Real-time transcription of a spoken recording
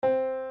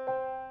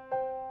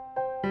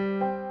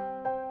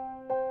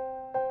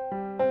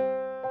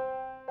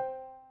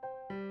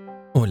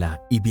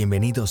Hola y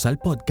bienvenidos al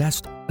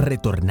podcast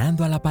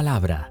Retornando a la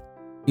Palabra.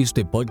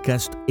 Este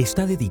podcast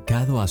está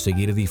dedicado a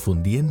seguir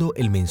difundiendo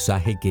el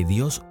mensaje que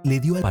Dios le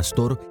dio al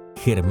pastor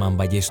Germán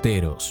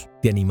Ballesteros.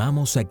 Te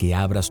animamos a que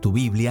abras tu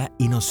Biblia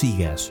y nos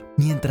sigas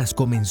mientras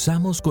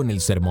comenzamos con el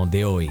sermón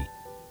de hoy.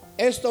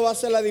 Esto va a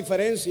ser la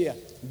diferencia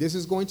This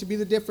is going to be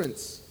the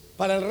difference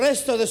para el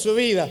resto de su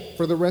vida,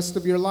 for the rest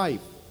of your life,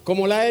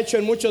 como la ha hecho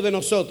en muchos de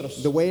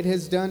nosotros. the way it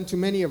has done to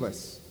many of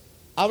us.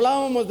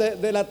 Hablábamos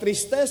de la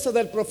tristeza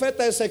del profeta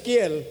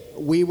Ezequiel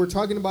We were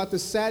talking about the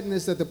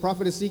sadness that the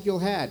prophet Ezekiel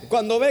had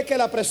cuando ve que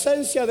la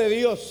presencia de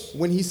Dios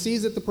when he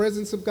sees that the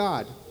presence of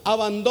God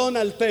abandona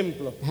el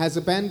templo. has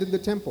abandoned the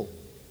temple.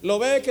 Lo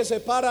ve que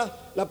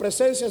la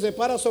presencia se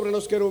para sobre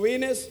los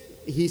querubines,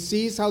 He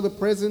sees how the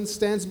presence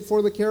stands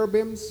before the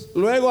cherubims,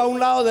 luego a un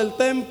lado del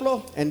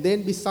templo, and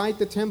then beside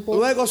the temple,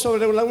 luego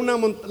sobre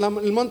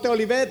el monte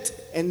Olivet,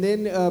 and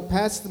then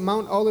past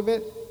Mount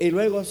Olivet, y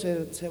luego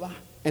se va.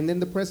 and then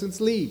the presence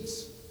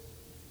leaves.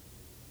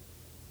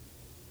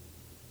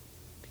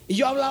 Y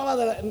yo hablaba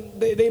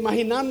de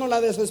imaginarnos la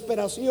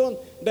desesperación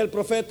del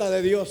profeta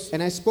de Dios.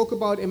 And I spoke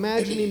about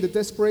imagining the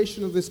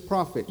desperation of this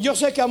prophet. Yo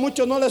sé que a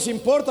muchos no les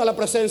importa la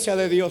presencia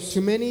de Dios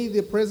To many,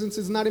 the presence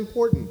is not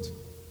important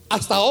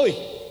hasta hoy,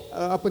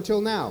 up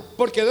until now,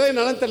 porque de hoy en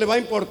adelante le va a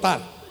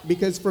importar.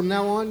 because from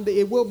now on,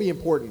 it will be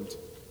important.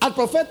 Al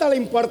profeta le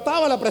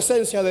importaba la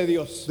presencia de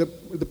Dios.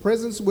 The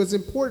presence was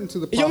important to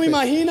the Y yo me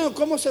prophet. imagino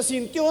cómo se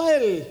sintió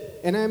él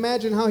And I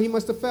imagine how he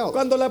must have felt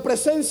cuando la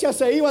presencia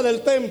se iba del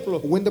templo.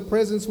 when the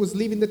presence was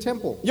leaving the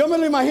temple. Yo me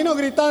lo imagino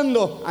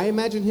gritando: I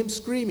imagine him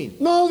screaming,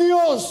 no,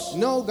 Dios,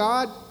 "No,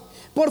 God,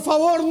 por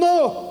favor,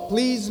 no,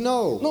 please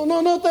no.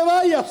 no te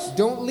vayas,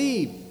 Don't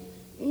leave.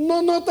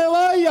 no te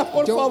vayas,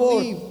 por Don't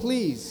favor. leave,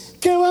 please.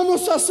 ¿Qué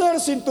vamos a hacer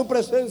sin tu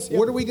presencia?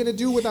 What are we going to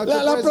do without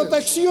La your presence?"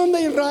 protección de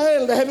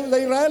Israel, de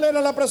Israel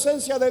era la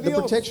presencia de The Dios.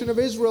 protection of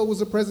Israel was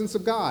the presence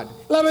of God.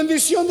 La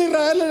bendición de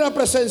Israel era la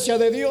presencia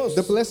de Dios.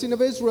 The blessing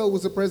of Israel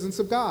was the presence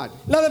of God.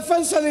 La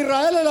defensa de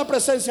Israel es la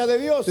presencia de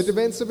Dios. The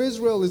defense of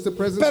Israel is the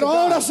presence Pero of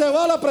ahora God. se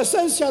va la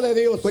presencia de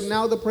Dios. But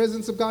now the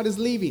presence of God is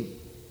leaving.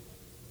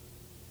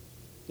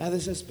 La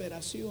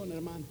desesperación,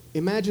 hermano,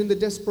 Imagine the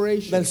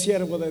desperation del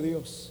siervo de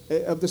Dios.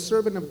 of the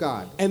servant of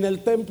God. En el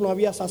templo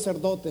había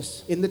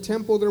sacerdotes In the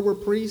temple there were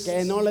priests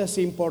que no les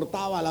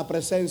importaba la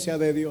presencia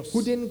de Dios.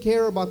 who didn't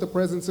care about the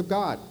presence of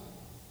God.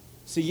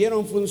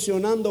 Siguieron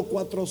funcionando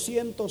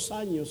 400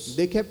 años.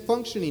 They kept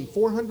functioning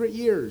 400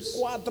 years.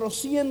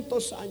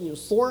 400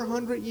 años.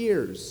 400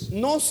 years.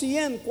 No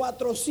 100,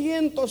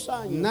 400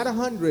 años. Not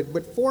 100,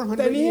 but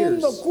 400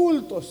 years. Teniendo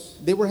cultos,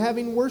 They were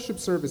having worship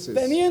services.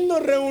 teniendo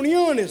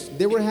reuniones,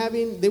 They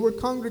were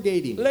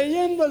congregating.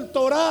 leyendo el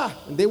Torah,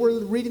 They were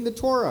reading the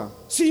Torah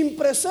sin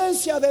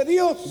presencia de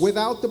Dios.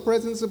 without the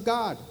presence of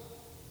God.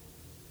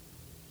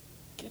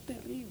 Qué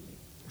terrible.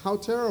 How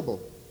terrible.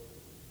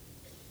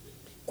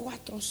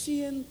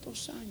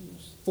 400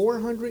 años.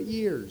 400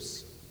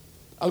 years.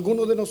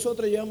 Algunos de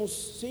nosotros llevamos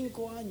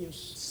 5 años,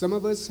 Some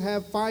of us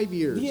have 5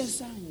 years,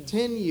 10 años,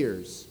 10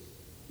 years,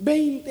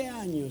 20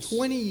 años,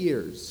 20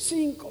 years,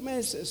 5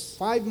 meses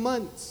 5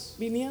 months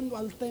viniendo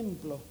al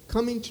templo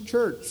coming to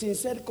church sin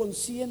ser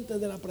conscientes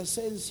de la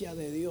presencia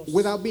de Dios.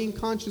 without being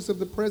conscious of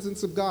the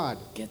presence of God.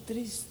 Qué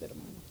triste,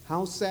 hermano.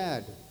 How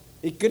sad.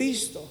 Y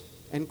Cristo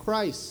And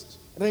Christ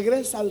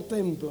regresa al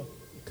templo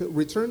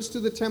returns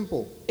to the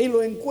temple, y lo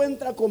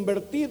encuentra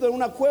convertido en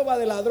una cueva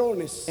de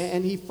ladrones.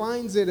 and he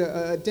finds it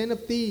a den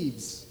of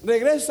thieves.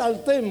 Regresa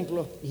al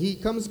templo He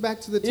comes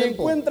back to the y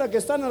temple, encuentra que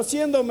están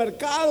haciendo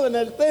mercado en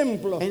el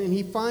templo. and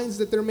he finds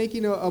that they're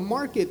making a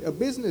market, a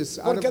business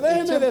out of Porque the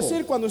déjeme temple.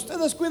 decir, cuando usted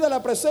descuida la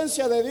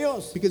presencia de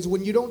Dios, Because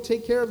when you don't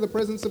take care of the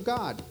presence of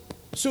God,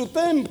 su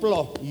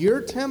templo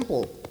your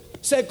temple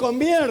se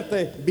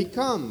convierte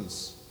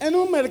becomes en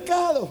un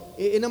mercado.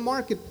 in a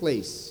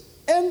marketplace.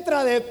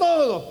 Entra de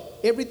todo,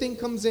 Everything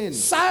comes in,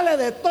 sale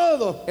de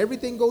todo.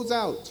 everything goes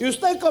out, Y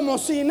usted como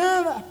si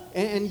nada,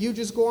 and you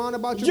just go on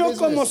about your yo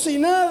como business. si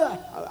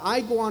nada.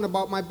 I go on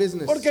about my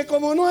business Porque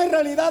como no hay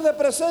realidad de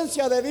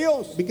presencia de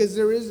Dios, because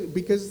there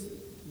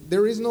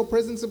is no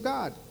presence of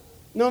God.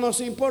 no nos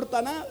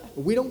importa nada.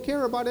 We don't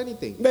care about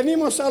anything.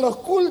 Venimos a los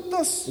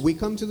cultos, We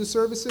come to the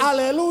services.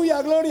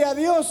 aleluya, gloria a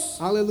Dios.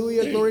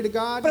 Hallelujah, glory to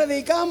God.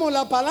 Predicamos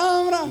la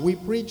palabra We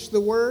preach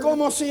the word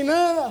como si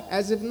nada.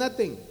 as if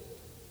nothing,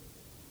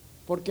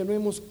 Porque no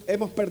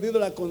hemos perdido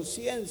la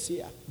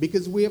conciencia,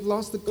 because we have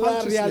lost the la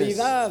consciousness,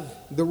 realidad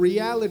the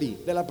reality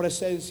de la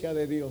presencia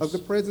de Dios. of the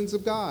presence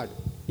of God.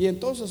 Y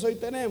entonces hoy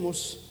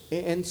tenemos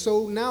And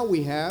so now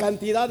we have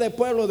cantidad de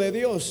pueblo de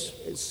Dios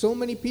so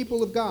many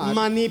people of God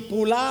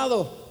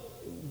manipulado,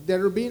 that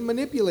are being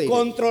manipulated.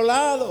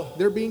 controlado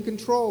They're being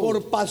controlled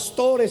por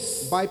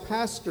pastores by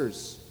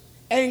pastors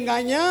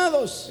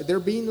engañados They're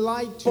being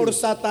lied por to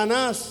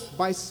Satanás,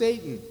 by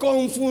Satan.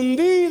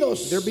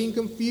 confundidos, They're being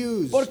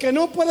confused porque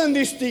no pueden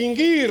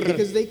distinguir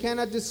because they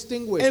cannot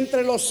distinguish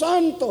entre lo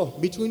santo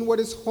between what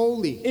is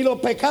holy y el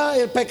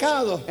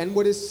pecado, and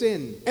what is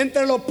sin,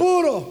 entre lo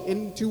puro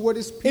into what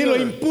is y lo pure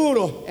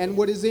impuro, and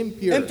what is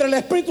impure, entre el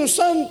Espíritu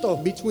Santo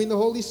between the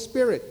Holy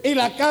Spirit y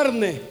la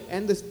carne,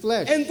 and the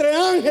flesh, entre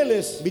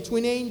ángeles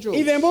between angels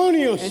y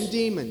demonios. and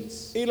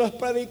demons. Y los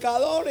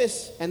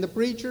predicadores And the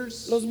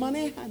preachers, los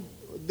manejan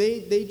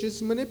they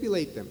just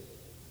manipulate them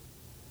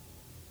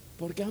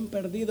porque han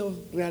perdido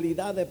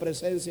realidad de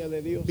presencia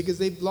de Dios. because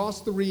they've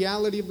lost the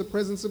reality of the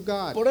presence of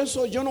God. Por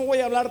eso yo no voy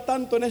a hablar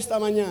tanto en esta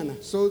mañana.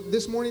 So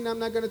this morning I'm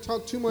not going to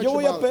talk too much Yo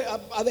voy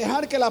about. a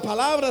dejar que la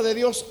palabra de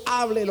Dios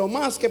hable lo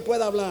más que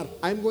pueda hablar.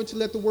 I'm going to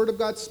let the word of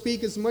God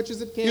speak as much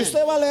as it Y can.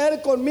 usted va a leer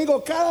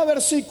conmigo cada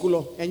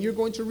versículo And you're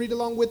going to read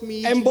along with me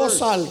each en voz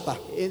verse alta.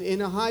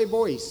 in a high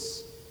voice.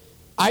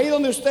 Ahí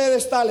donde usted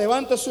está,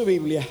 levante su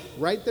Biblia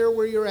Right there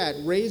where you're at,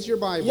 raise your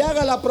Bible y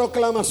haga la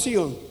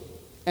proclamación.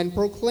 and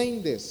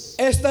proclaim this.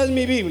 Esta es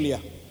mi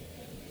Biblia.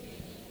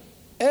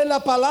 Es la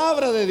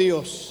palabra de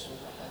Dios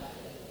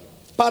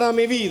para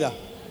mi vida.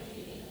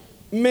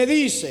 Me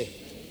dice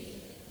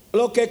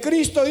lo que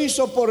Cristo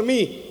hizo por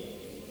mí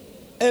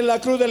en la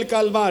cruz del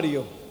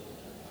Calvario.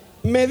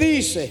 Me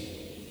dice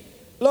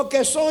lo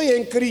que soy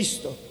en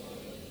Cristo.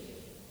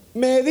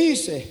 Me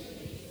dice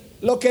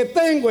lo que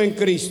tengo en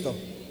Cristo.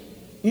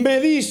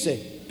 Me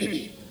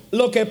dice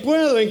lo que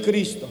puedo en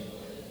Cristo.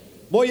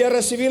 Voy a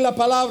recibir la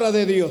palabra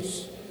de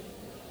Dios.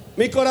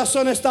 Mi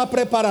corazón está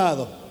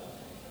preparado.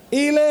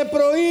 Y le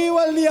prohíbo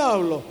al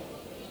diablo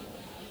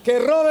que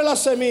robe la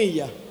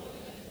semilla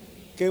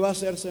que va a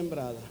ser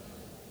sembrada.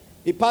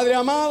 Y Padre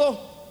amado,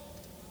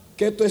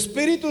 que tu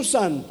Espíritu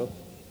Santo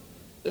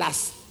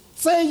las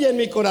selle en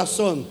mi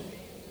corazón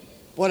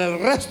por el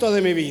resto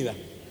de mi vida.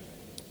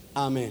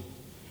 Amén.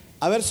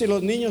 A ver si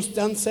los niños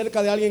están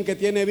cerca de alguien que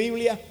tiene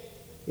Biblia,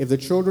 If the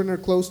children are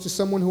close to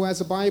someone who has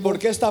a Bible,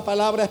 porque esta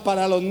palabra es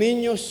para los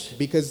niños.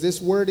 because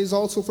this word is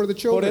also for the Por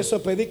children. eso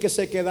pedí que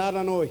se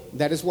quedaran hoy.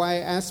 That is why I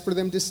asked for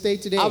them to stay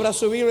today. Abra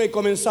su Biblia y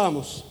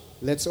comenzamos.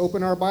 Let's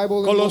open our Bible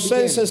and we'll begin.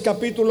 Colosenses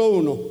capítulo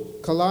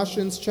 1,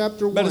 Colossians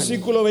chapter 1,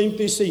 versículo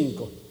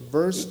 25.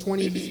 verse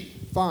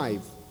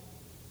 25.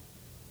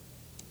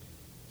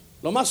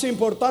 Lo más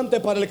importante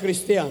para el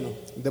cristiano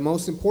The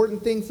most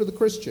important thing for the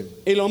Christian,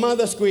 y lo más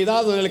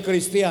descuidado en el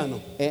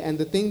cristiano and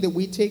the thing that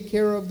we take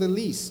care of the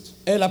least,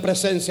 es la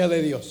presencia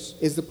de Dios.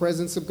 is the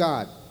presence of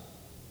God.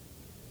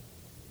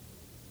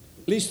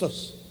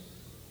 ¿Listos?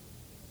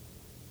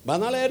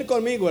 Van a leer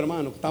conmigo,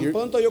 hermano. Tan You're-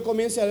 pronto yo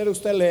comience a leer,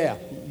 usted lea.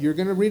 You're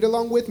going to read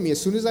along with me. As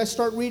soon as I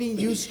start reading,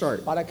 you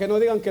start. Para que no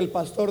digan que el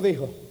pastor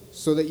dijo,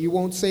 So that you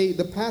won't say,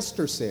 the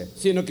pastor said.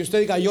 sino que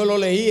usted diga, yo lo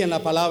leí en la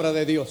palabra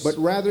de Dios. But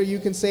rather you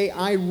can say,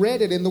 I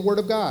read it in the Word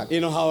of God. Y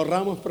nos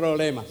ahorramos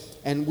problemas.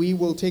 And we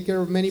will take care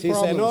of many Si se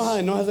enoja,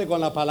 problems. enójese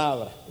con la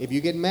palabra. If you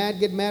get mad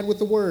with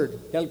the Word.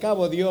 Que al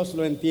cabo Dios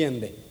lo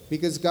entiende.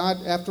 Because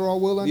God, after all,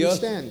 will Dios-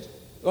 understand.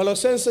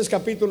 Colosenses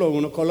capítulo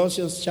 1,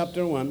 Colossians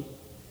chapter 1,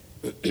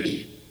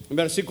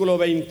 versículo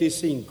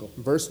 25.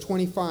 Verse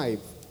 25.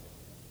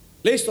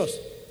 ¿Listos?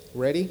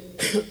 Ready?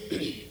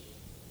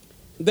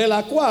 De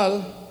la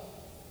cual,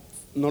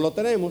 no lo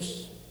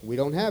tenemos, We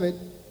don't have it.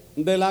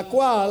 de la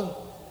cual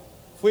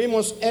fui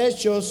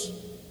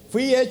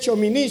hecho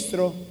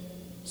ministro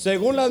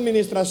según la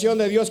administración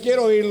de Dios.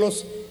 Quiero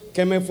oírlos,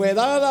 que me fue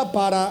dada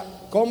para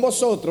con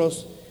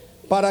vosotros,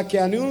 para que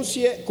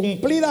anuncie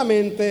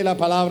cumplidamente la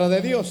palabra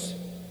de Dios,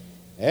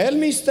 el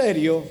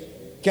misterio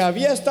que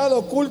había estado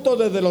oculto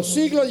desde los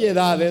siglos y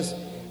edades,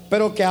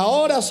 pero que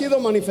ahora ha sido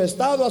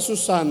manifestado a sus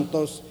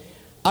santos,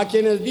 a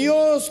quienes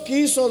Dios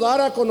quiso dar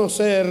a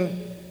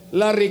conocer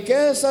la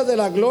riqueza de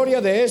la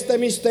gloria de este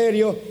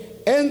misterio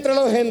entre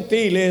los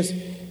gentiles,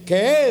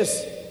 que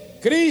es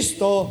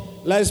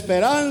Cristo, la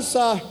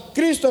esperanza,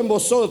 Cristo en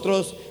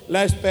vosotros,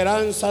 la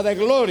esperanza de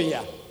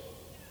gloria.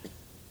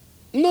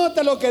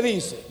 Note lo que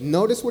dice,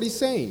 Notice what he's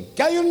saying.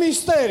 que hay un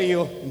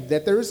misterio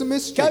That there is a que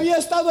mystery había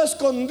estado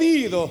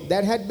escondido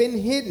that had been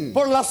hidden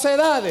por las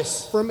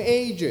edades, from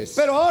ages.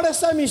 pero ahora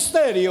ese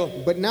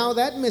misterio But now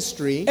that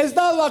mystery es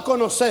dado a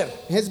conocer.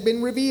 has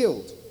been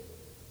revealed.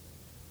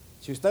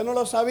 Si usted no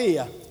lo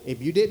sabía, If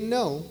you didn't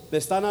know, le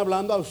están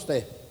hablando a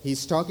usted.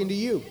 he's talking to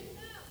you.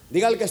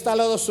 Diga al que está al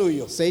lado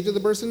suyo, Say to the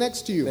person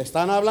next to le you,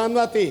 están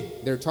hablando a ti.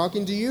 they're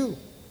talking to you.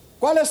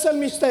 ¿Cuál es el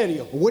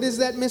misterio? What is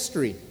that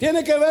mystery?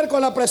 Tiene que ver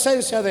con la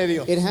presencia de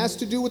Dios. It has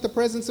to do with the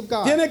presence of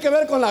God. Tiene que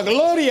ver con la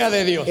gloria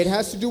de Dios. It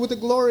has to do with the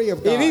glory of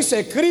Y God.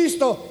 dice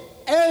Cristo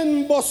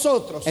en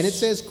vosotros. And it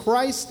says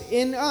Christ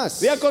in us.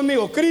 Diga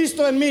conmigo,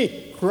 Cristo en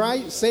mí.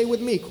 Christ, say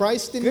with me,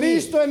 Christ in me.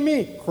 Cristo en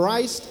mí.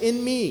 Christ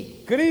in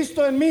me.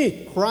 Cristo en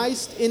mí.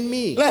 Christ in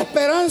me. La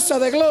esperanza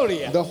de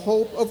gloria. The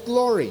hope of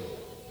glory.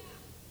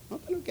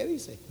 Note lo que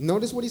dice.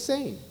 Notice what he's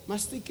saying.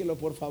 Mastíquelo,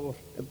 por favor.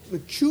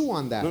 Chew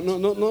on that.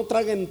 No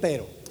trague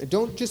entero.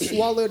 Don't just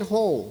swallow it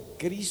whole.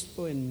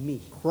 Cristo en mí.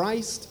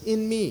 Christ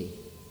in me.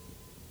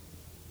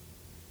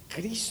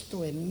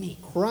 Cristo en mí.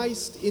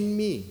 Christ in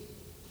me.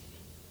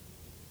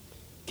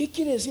 ¿Qué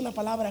quiere decir la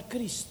palabra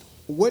Cristo?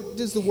 What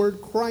does the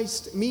word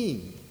Christ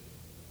mean?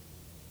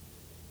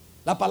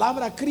 La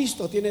palabra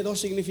Cristo tiene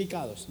dos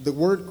significados. The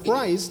word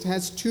Christ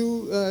has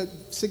two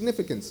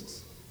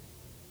significances.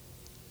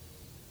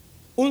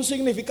 Un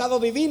significado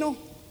divino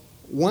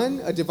One,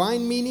 a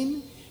divine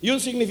meaning, y un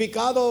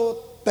significado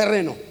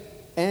terreno.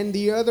 and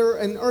the other,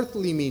 an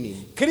earthly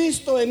meaning.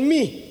 Cristo en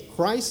mí.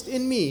 Christ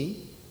in me,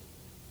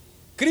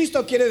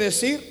 Cristo quiere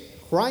decir,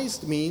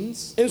 Christ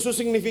means, en su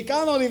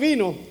significado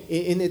divino,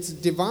 in its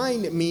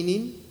divine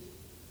meaning,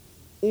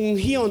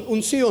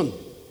 unción,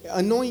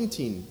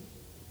 anointing,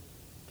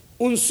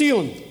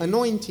 unción.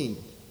 anointing.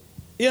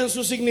 Y en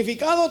su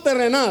significado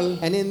terrenal,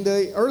 And in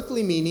the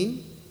earthly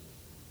meaning,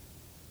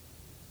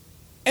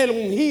 el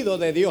ungido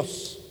de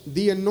Dios.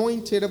 the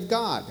anointed of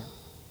God.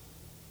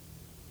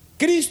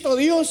 Cristo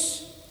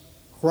Dios,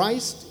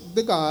 Christ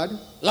the God,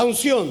 la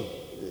unción.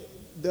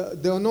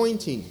 the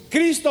anointing.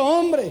 Cristo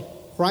hombre,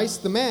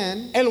 Christ the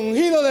man, el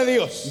ungido de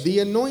Dios. the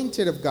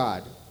anointed of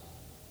God.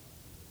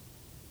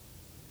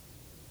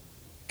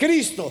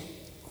 Cristo,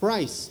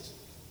 Christ,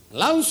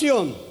 la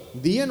unción.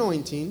 the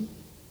anointing.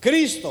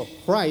 Cristo,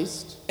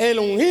 Christ, el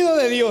ungido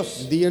de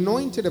Dios. the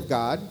anointed of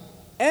God,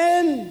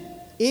 En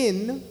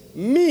in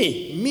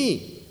mí.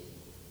 me.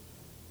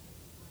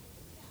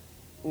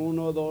 1,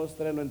 2,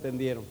 3, lo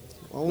entendieron.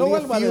 Only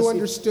a few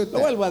understood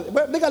that.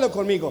 Dígalo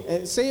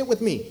conmigo. Say it with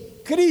me.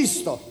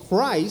 Cristo,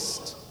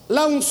 Christ,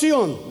 la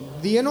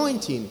unción. the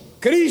anointing.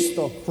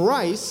 Cristo,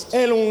 Christ,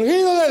 el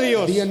ungido de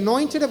Dios, the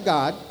anointed of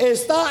God,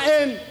 está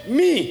en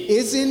mí.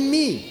 is in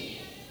me.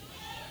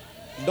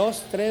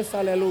 2, 3,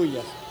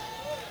 aleluyas.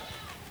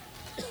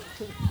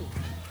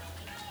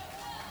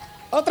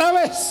 Otra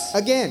vez.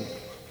 Again,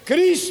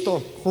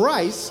 Cristo,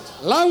 Christ,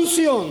 la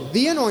unción.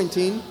 the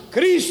anointing.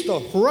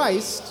 Cristo,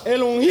 Christ, el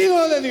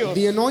ungido de Dios,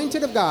 the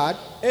anointed of God,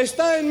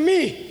 está en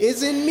mí.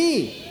 is in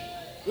me.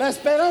 La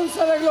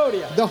esperanza de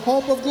gloria. The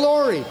hope of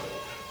glory.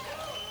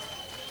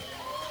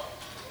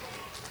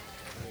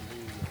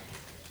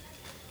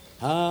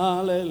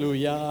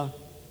 Aleluya.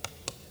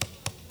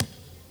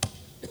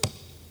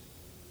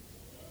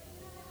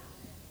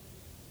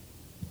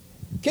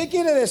 ¿Qué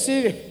quiere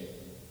decir?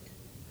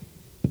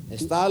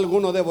 ¿Está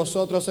alguno de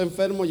vosotros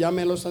enfermo?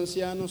 Llame a los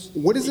ancianos.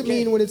 What does it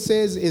mean when it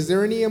says, is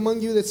there any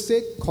among you that's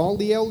sick? Call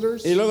the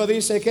elders. Y luego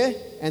dice ¿qué?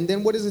 And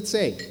then what does it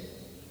say?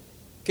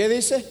 ¿Qué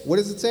dice? What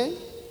does it say?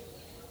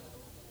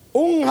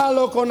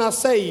 Únjalo con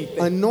aceite.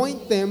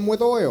 Anoint them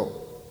with oil.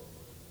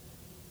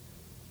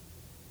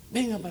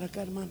 Venga para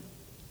acá, hermano.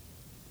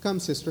 Come,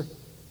 sister.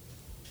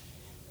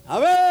 A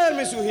ver,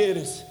 me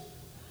sugieres.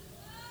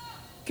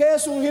 ¿Qué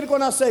es ungir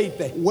con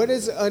aceite? What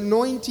does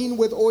anointing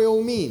with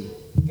oil mean?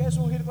 ¿Qué es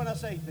ungir con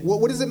aceite?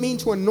 What does it mean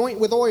to anoint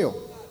with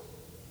oil?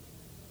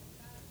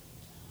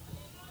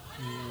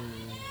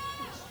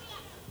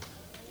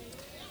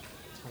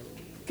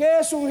 ¿Qué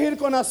es ungir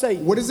con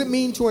aceite? What does it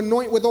mean to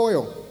anoint with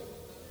oil?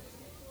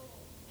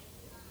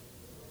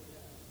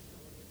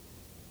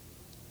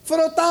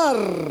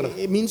 Frotar,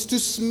 It means to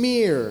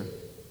smear,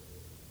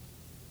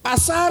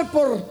 pasar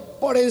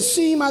por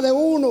encima de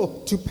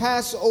uno. to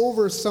pass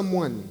over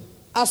someone,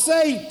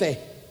 Aceite.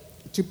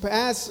 to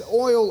pass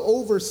oil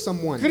over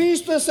someone.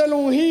 Cristo es el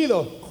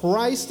ungido.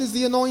 Christ is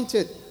the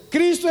anointed.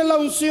 Cristo es la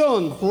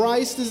unción.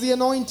 Christ is the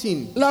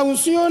anointing. La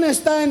unción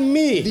está en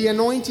mí. The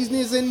anointing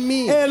is in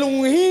me. El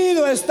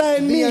ungido está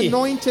en The mí.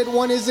 anointed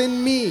one is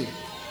in me.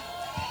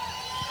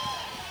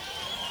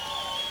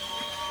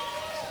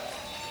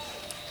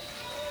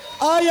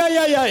 Ay, ay,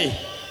 ay, ay.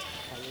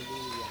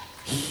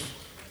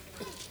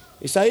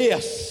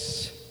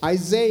 Isaías,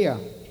 Isaiah,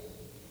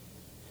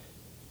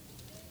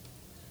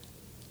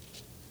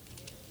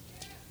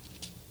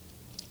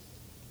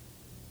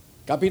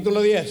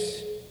 capítulo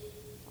 10.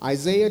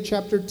 Isaiah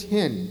chapter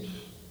 10.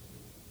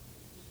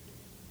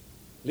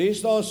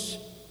 ¿Listos?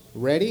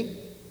 Ready?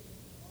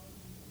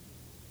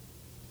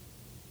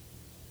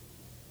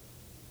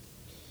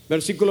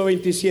 Versículo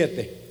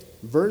 27.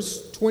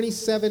 Verse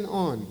 27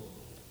 on.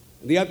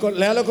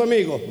 Léalo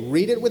conmigo.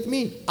 Read it with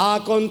me.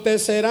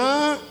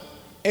 Acontecerá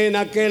en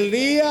aquel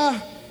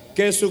día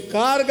que su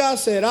carga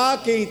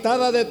será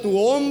quitada de tu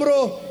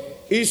hombro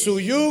y su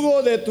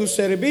yugo de tu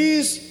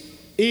cerviz,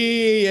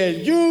 y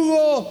el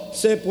yugo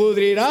se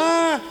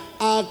pudrirá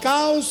a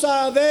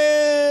causa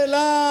de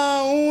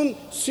la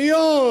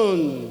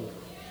unción.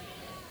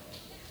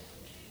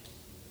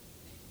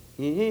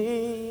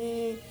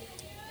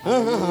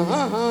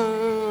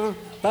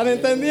 ¿Están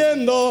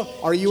entendiendo?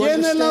 Are you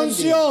 ¿Quién es la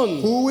understanding?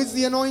 unción? Who is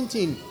the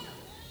anointing?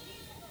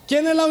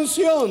 ¿Quién es la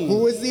unción?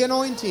 Who is the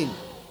anointing?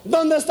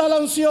 ¿Dónde está la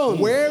unción?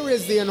 Where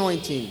is the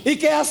anointing? ¿Y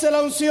qué hace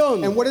la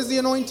unción? And what does the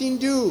anointing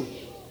do?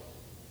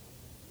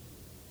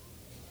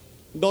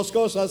 Dos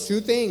cosas.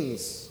 Two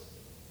things.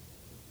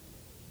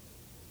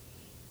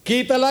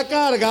 Quita la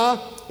carga,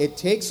 It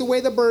takes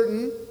away the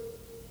burden.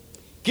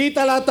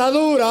 quita la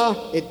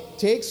atadura It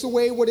takes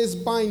away what is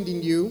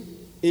binding you.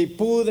 y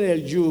pudre el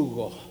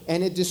yugo.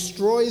 And it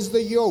destroys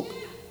the yoke.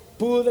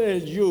 Pudre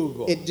el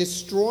yugo. It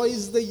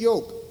destroys the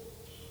yoke.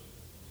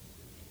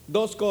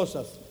 Dos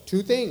cosas.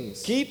 Two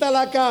things. Quita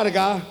la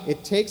carga,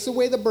 It takes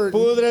away the burden.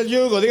 pudre el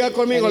yugo. Diga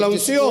conmigo, And la it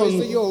destroys the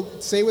unción yoke.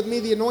 Say with me,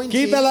 the anointing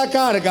quita la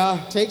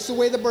carga, takes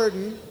away the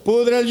burden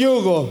pudre el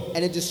yugo.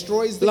 and it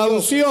destroys the La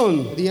yoke.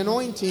 unción The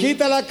anointing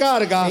quita la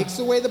carga, takes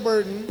away the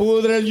burden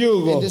pudre el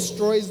yugo. and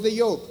destroys the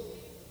yoke.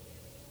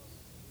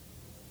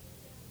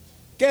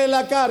 ¿Qué es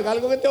la carga?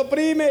 Algo que te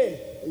oprime.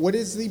 What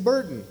is the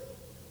burden?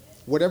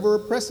 Whatever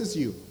oppresses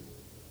you.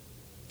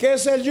 ¿Qué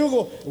es el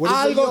yugo? What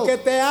is the Algo yoke? que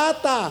te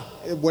ata.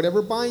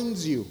 Whatever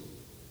binds you.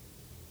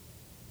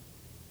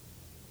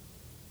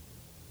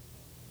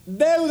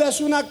 Deuda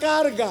es una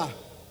carga.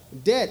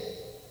 Debt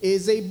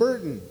is a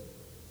burden.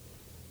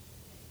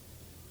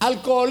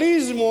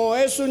 Alcoholismo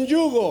es un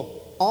yugo.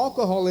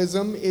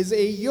 Alcoholism is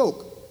a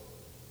yoke.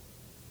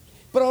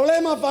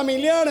 Problemas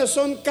familiares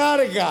son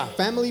carga.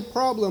 Family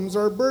problems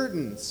are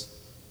burdens.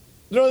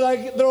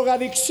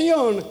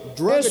 Drogadicción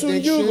Drug es un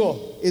addiction yugo.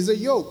 is a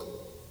yoke.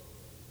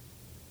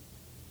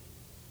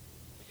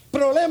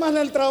 Problemas en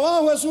el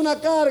trabajo es una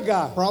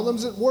carga.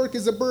 Problems at work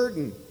is a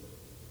burden.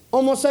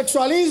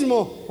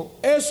 Homosexualismo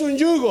es un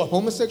yugo.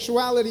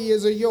 Homosexuality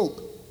is a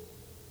yoke.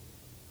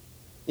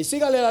 Y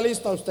sígale la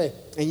lista a usted.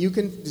 And you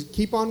can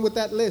keep on with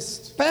that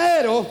list.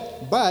 Pero,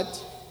 But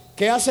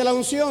 ¿qué hace la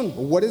unción?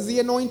 what does the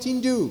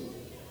anointing do?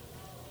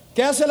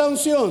 ¿Qué hace la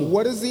unción?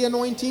 What does the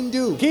anointing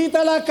do?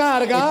 Quita la It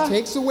carga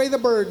takes away the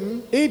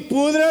burden y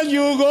pudre el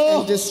yugo.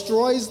 and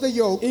destroys the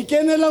yoke. ¿Y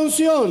quién es la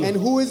unción? And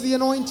who is the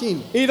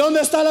anointing? ¿Y dónde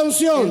está la And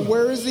unción?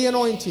 where is the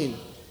anointing?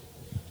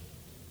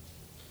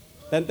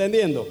 ¿Está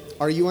entendiendo?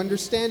 Are you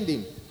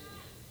understanding?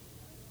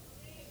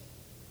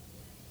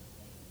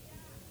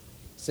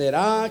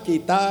 Será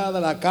quitada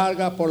la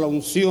carga por la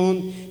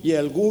unción y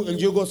el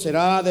yugo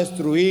será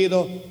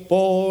destruido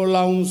por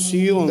la The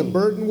unción.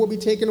 burden will be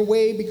taken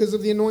away because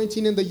of the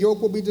anointing, and the yoke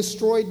will be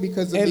destroyed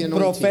because of the El anointing.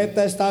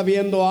 profeta está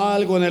viendo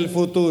algo en el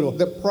futuro.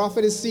 The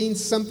prophet is seeing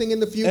something in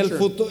the El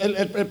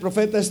future.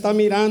 profeta está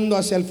mirando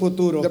hacia el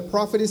futuro. The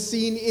prophet is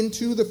seeing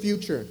into the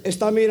future.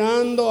 Está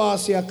mirando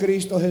hacia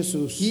Cristo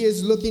Jesús. He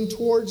is looking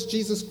towards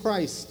Jesus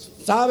Christ.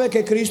 Sabe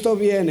que Cristo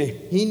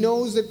viene He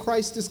knows that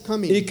Christ is y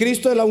coming,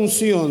 Cristo es la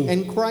unción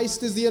and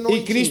Christ is the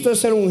y Cristo anointing,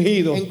 es el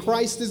ungido and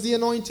Christ is the y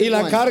anointed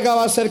la one, carga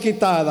va a ser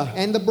quitada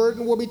and the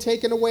burden will be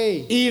taken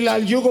away, y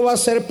el yugo va a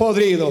ser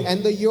podrido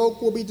and the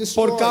yoke will be por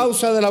destroyed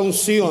causa de la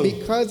unción.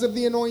 because of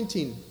the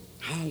anointing.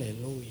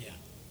 Aleluya.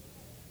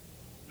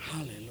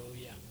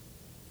 Aleluya.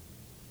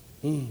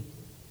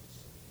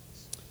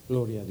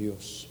 Gloria a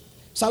Dios.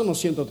 Salmo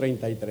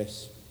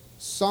 133.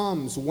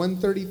 Psalms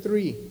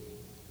 133.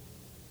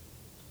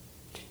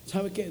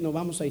 ¿Sabe qué? Nos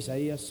vamos a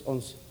Isaías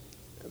 11.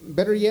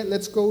 Better yet,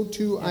 let's go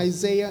to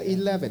Isaiah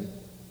 11.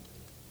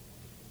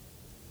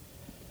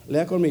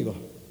 Lea conmigo.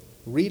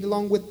 Read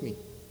along with me.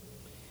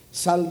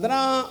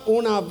 Saldrá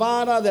una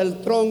vara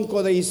del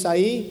tronco de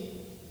Isaí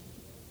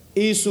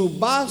y su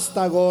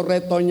vástago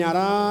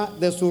retoñará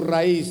de sus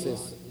raíces.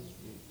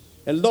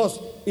 El 2.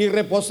 Y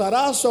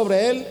reposará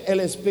sobre él el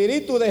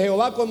espíritu de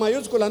Jehová con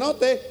mayúscula.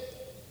 Note.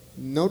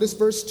 Notice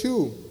verse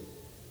 2.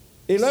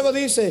 Y luego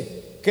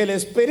dice que el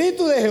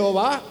espíritu de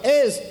Jehová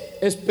es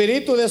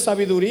espíritu de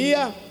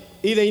sabiduría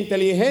y de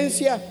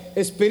inteligencia,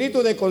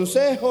 espíritu de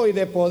consejo y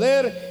de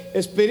poder,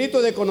 espíritu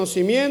de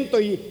conocimiento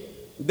y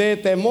de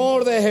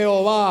temor de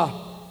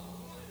Jehová.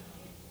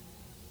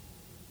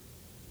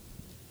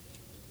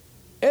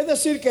 Es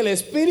decir, que el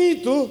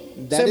espíritu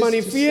That se is to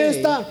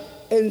manifiesta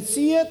en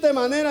 7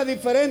 maneras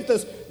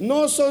diferentes.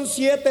 No son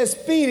 7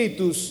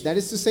 espíritus. That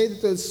is to say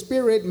that the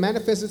Spirit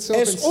manifests itself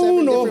in Es 7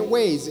 uno. different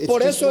ways. It's Por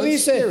just eso one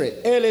dice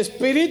Spirit. el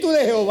espíritu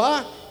de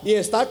Jehová y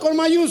está con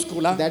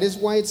mayúscula. That is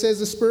why it says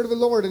the Spirit of the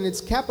Lord, and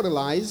it's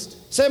capitalized,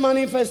 Se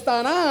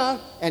manifestará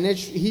and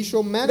He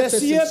shall de manifest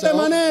 7 Himself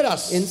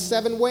maneras. in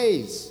 7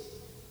 ways.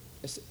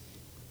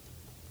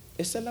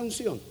 Esa es la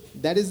unción.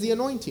 That is the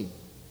anointing.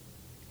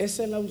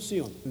 Esa es la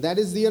unción. That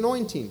is the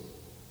anointing.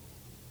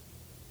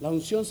 La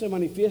unción se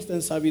manifiesta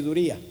en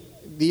sabiduría,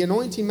 The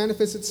anointing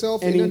manifests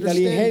itself En in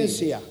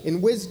inteligencia. understanding,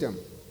 in wisdom,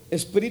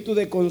 espíritu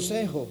de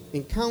consejo,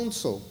 in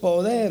counsel,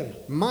 poder,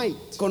 might,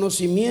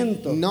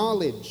 conocimiento,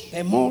 knowledge,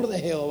 temor de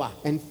Jehová.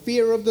 and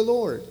fear of the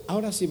Lord.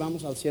 Ahora sí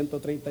vamos al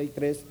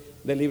 133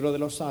 del libro de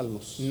los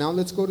Salmos. Now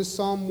let's go to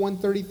Psalm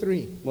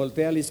 133.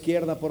 Voltea a la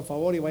izquierda, por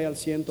favor, y vaya al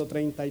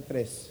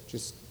 133.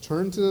 Just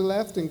turn to the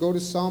left and go to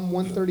Psalm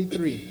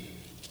 133.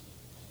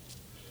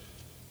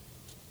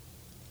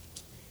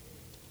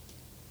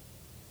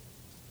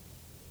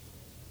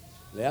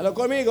 Léalo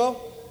conmigo.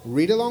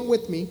 Read along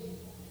with me.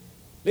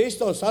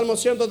 Listo, Salmo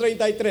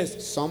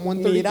 133. Psalm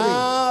 133.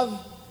 Mirad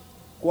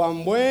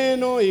cuán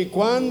bueno y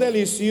cuán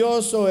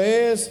delicioso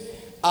es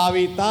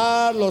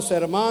habitar los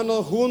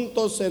hermanos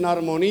juntos en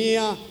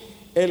armonía.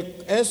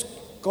 Es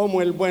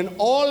como el buen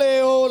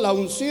óleo, la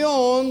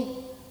unción,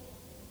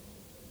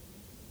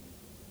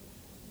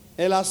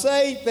 el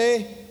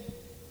aceite.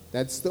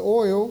 That's the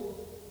oil.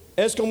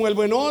 Es como el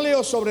buen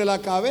óleo sobre la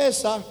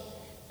cabeza,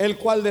 el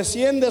cual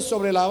desciende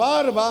sobre la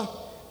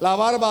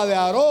barba de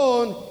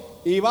Aarón,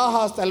 y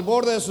baja hasta el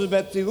borde de sus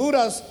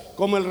vestiduras,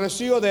 como el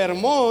rocío de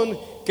Hermón,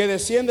 que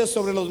desciende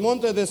sobre los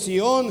montes de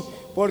Sión.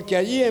 porque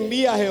allí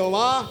envía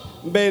Jehová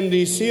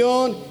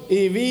bendición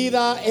y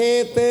vida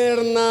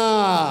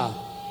eterna.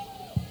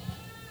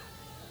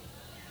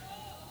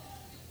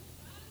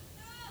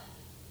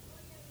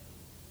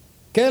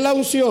 ¿Qué es la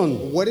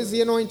unción? What is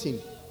the anointing?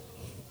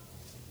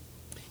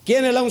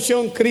 ¿Quién es la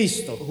unción?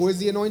 Cristo. Who is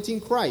the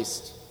anointing?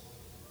 Christ.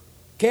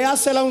 ¿Qué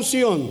hace la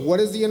unción? What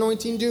does the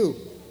anointing do?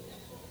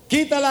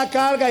 Quita la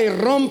carga y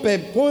rompe,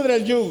 pudre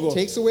el yugo.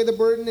 Takes away the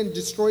burden and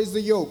destroys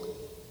the yoke.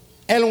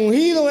 El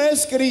ungido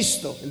es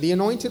Cristo. And the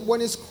anointed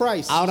one is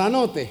Christ. Ahora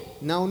note,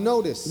 Now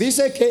notice,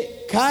 dice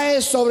que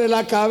cae sobre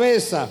la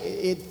cabeza.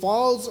 it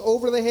falls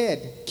over the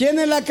head. ¿Quién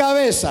es la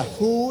cabeza?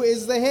 Who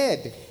is the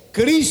head?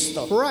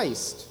 Cristo.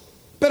 Christ.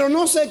 Pero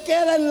no se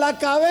queda en la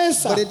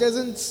cabeza. But it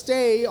doesn't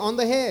stay on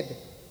the head.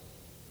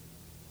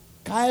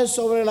 Cae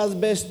sobre las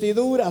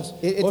vestiduras.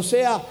 It- O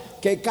sea,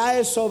 que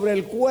cae sobre el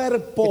It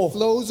cuerpo.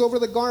 flows over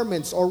the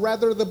garments, or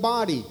rather the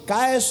body.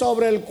 Cae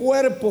sobre el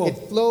cuerpo.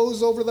 It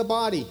flows over the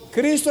body.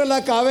 Cristo es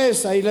la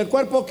cabeza. ¿Y el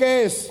cuerpo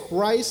qué es?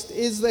 Christ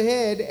is the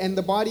head, and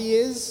the body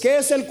is? ¿Qué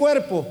es el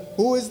cuerpo?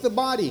 Who is the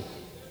body?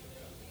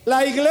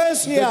 La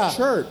iglesia. The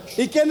church.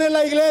 ¿Y quién es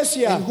la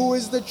iglesia? And who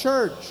is the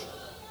church?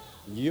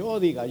 Yo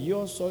diga,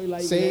 yo soy la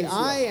Say, iglesia.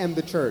 I am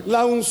the church.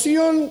 La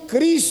unción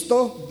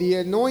Cristo The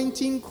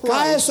anointing cae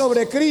Christ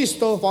sobre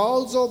Cristo,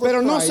 falls over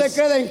pero no Christ,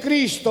 se queda en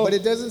Cristo, but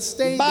it doesn't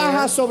stay baja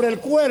there. sobre el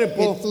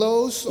cuerpo. It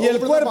flows Y el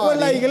over cuerpo the es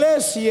la body,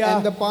 iglesia,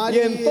 and the body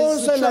y is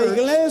entonces the la church,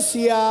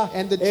 iglesia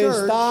and the church-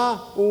 está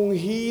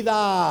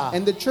ungida.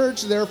 And the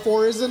church,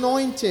 therefore, is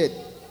anointed.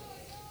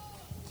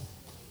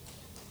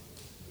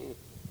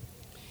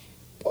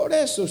 Por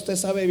eso usted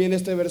sabe bien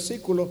este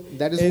versículo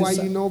That is en, why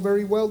you know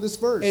very well this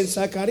en verse.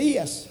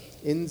 Zacarías.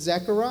 In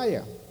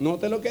Zechariah,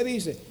 Note lo que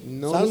dice.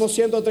 Notice- Salmo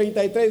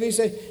 133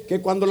 dice que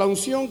cuando la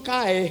unción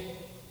cae,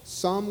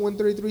 Psalm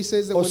 133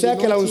 says that o when sea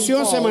the que la anointing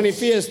unción se falls,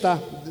 manifiesta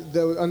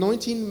the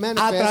anointing a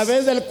manifests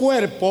través del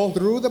cuerpo,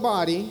 through the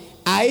body.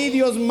 ahí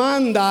Dios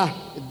manda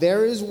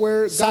There is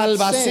where God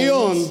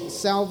Salvación, sends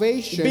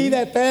salvation,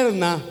 vida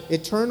eterna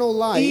eternal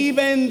life, y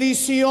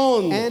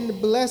bendición.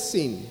 and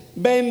blessing.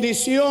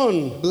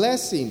 Bendición,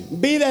 Blessing,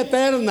 vida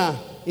eterna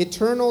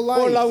eternal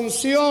por la life,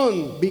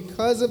 unción.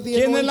 because of the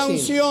 ¿Quién es la anointing.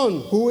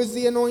 unción? Who is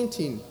the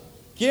anointing?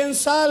 ¿Quién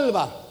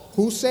salva?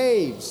 Who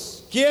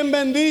saves? ¿Quién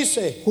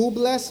bendice? Who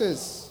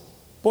blesses?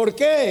 ¿Por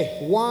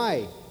qué?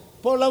 Why?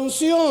 Por la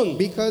unción.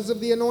 Because of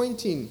the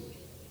anointing.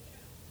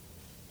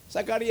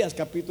 Zacarías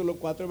capítulo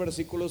 4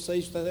 versículo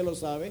 6, ustedes lo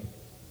saben.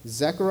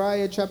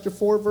 Zechariah chapter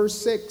 4 verse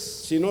 6.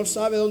 Si no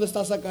sabe dónde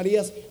está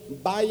Zacarías,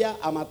 vaya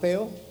a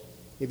Mateo,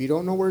 If you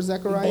don't know where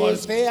Zechariah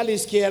is, voltee a la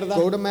izquierda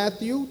go to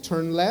Matthew,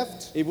 turn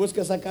left, y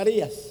busque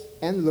Zacarías.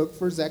 and look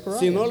for Zechariah.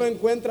 Si no lo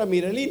encuentra,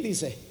 mire el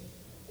índice.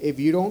 If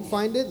you don't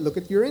find it, look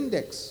at your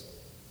index.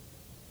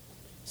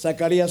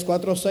 Zacarías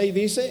 4:6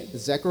 dice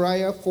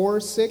Zechariah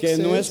 4:6 que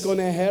no es says, con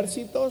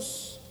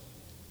ejércitos.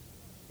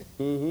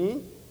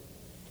 Ujú.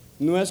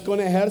 No es con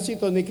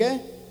ejércitos ni qué.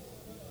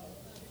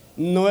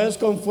 No es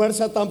con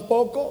fuerza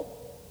tampoco,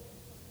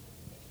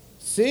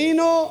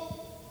 sino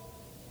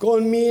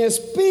con mi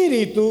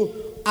espíritu,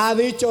 ha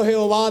dicho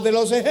Jehová de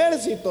los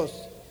ejércitos.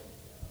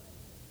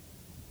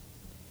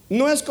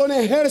 No es con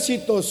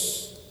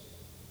ejércitos,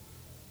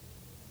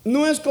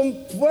 no es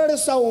con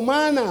fuerza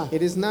humana,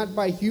 it is not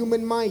by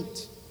human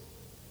might,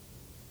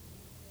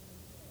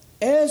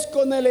 es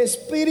con el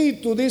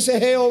espíritu, dice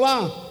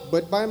Jehová.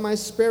 but by my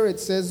spirit,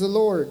 says the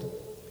Lord.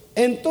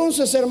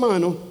 Entonces,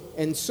 hermano,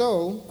 And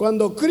so,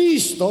 cuando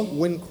Cristo,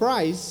 when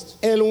Christ,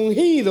 el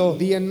ungido,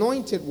 the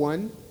anointed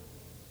one,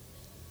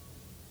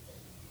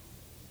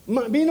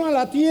 vino a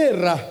la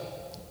tierra,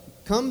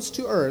 comes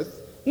to earth,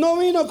 no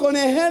vino con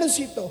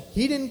ejército,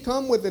 he didn't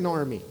come with an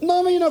army.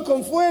 no vino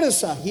con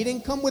fuerza, He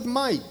didn't come with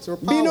might or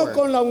vino power.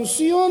 con la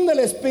unción del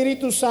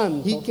Espíritu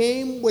Santo. He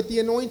came with the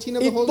anointing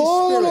of Y the Holy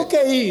todo lo Spirit.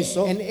 que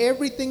hizo, And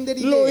everything that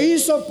he lo did,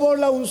 hizo por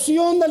la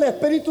unción del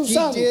Espíritu he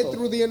Santo. did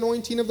through the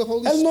anointing of the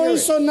Holy Él no Spirit.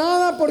 hizo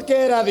nada porque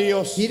era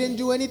Dios, He didn't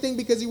do anything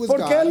because he was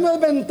porque Él God. no es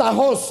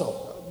ventajoso.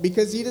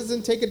 Because he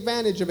doesn't take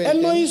advantage of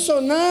Él no anything. hizo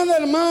nada,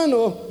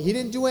 hermano, He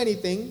didn't do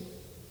anything,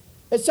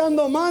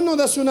 echando mano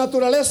de su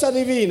naturaleza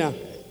divina.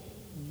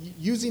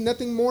 using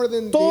nothing more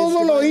than his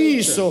Todo lo divine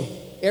hizo nature.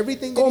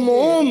 Everything that como he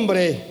did,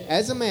 hombre,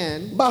 as a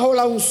man, bajo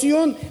la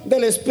unción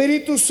del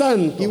Espíritu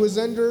Santo. he was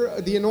under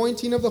the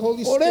anointing of the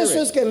Holy Por eso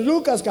Spirit. es que en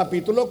Lucas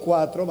capítulo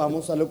 4,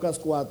 vamos a Lucas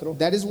 4,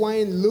 That is why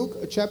in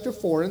Luke chapter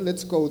 4, and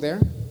let's go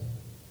there.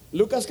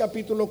 Lucas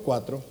capítulo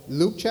 4,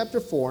 Luke chapter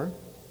 4,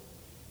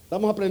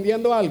 estamos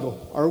aprendiendo algo.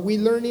 are we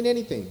learning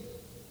anything?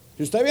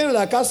 Si usted viene a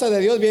la casa de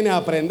Dios, viene a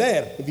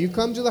aprender. If you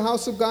come to the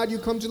house of God, you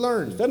come to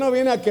learn. Usted no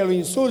viene a que lo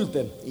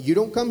insulten. You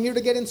don't come here to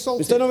get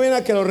insulted. Usted no viene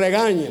a que lo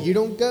regañen. You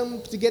don't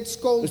come to get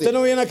scolded. Usted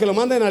no viene a que lo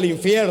manden al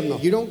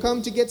infierno. You don't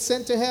come to get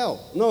sent to hell.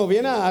 No,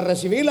 viene a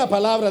recibir la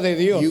palabra de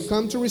Dios. You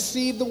come to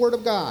receive the word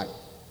of God.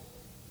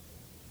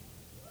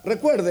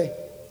 Recuerde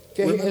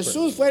que Remember.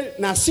 Jesús fue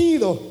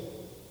nacido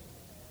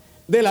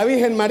de la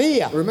Virgen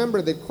María.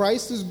 Remember that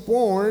Christ is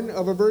born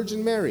of a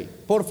Virgin Mary.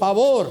 Por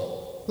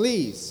favor,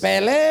 please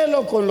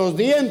peléelo con los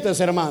dientes,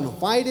 hermano.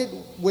 fight it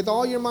with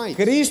all your might.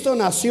 Cristo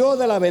nació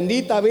de la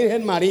bendita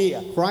Virgen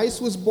María,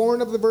 Christ was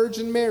born of the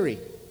Virgin Mary.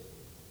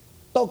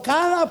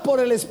 tocada por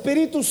el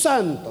Espíritu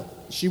Santo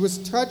She was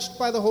touched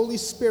by the Holy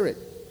Spirit.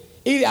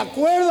 y de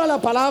acuerdo a la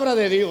palabra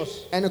de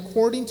Dios, And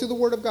according to the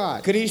Word of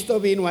God, Cristo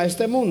vino a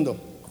este mundo.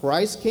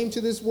 Christ came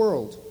to this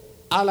world.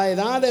 A la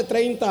edad de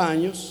 30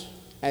 años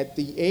At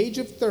the age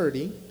of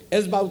 30,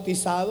 es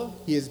bautizado,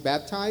 he is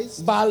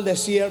baptized. va al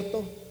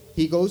desierto,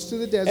 He goes to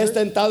the es desert.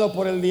 tentado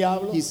por el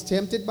diablo, He's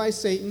tempted by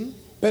Satan,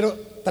 pero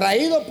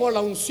traído por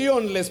la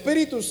unción, el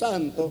Espíritu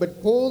Santo,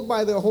 but pulled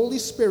by the Holy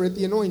Spirit,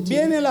 the anointing.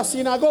 viene a la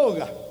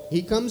sinagoga.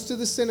 He comes to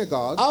the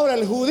synagogue. Ahora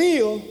el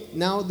judío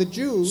Now the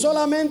Jew,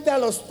 solamente a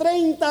los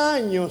 30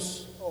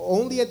 años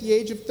only at the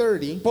age of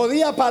 30,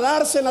 podía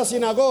pararse en la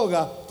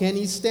sinagoga can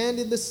he stand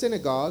in the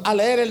synagogue a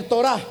leer el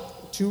Torah.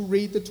 to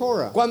read the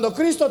Torah. Cuando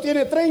Cristo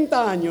tiene 30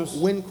 años,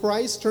 When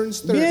Christ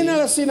turns viene a 30,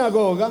 la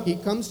sinagoga, he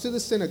comes to the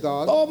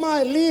synagogue toma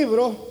el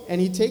libro and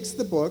he takes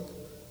the book,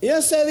 y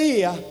ese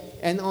día,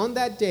 and on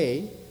that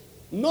day,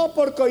 no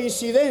por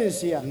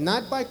coincidencia,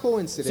 not by sino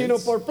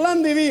coincidence, por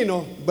plan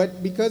divino,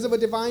 but because of a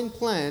divine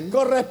plan,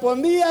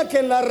 correspondía que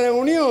en la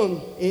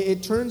reunión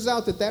it turns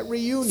out that that se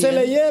reunion,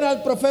 leyera al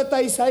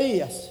profeta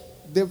Isaías.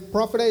 the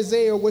prophet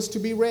Isaiah was to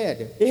be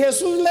read. Y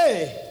Jesús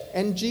lee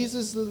And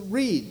Jesus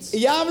reads,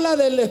 y habla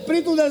del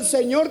Espíritu del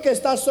Señor que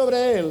está sobre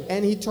él.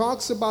 and he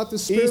talks about the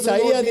Spirit of the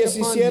Lord Isaías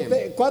being upon him.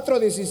 17,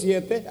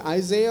 4:17,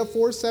 Isaiah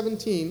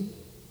 4:17,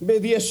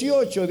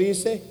 18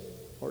 dice,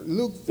 or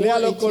Luke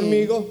léalo 4:18,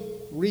 conmigo.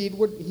 read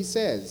what he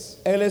says.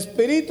 El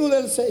Espíritu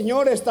del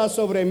Señor está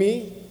sobre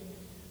mí,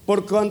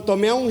 por cuanto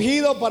me ha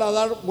ungido para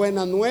dar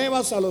buenas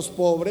nuevas a los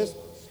pobres,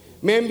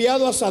 me ha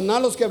enviado a sanar a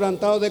los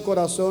quebrantados de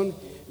corazón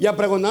y a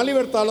pregonar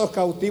libertad a los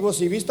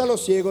cautivos y vista a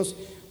los ciegos,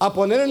 a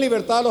poner en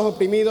libertad a los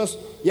oprimidos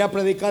y a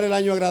predicar el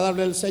año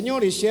agradable del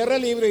Señor. Y cierra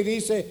el libro y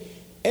dice,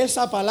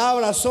 esa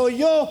palabra soy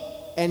yo,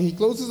 And he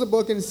closes the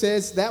book and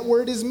says, that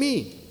word is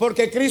me,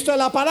 porque Cristo es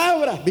la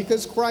palabra.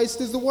 because Christ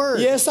is the word.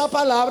 Y esa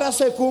palabra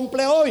se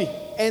cumple hoy.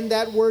 And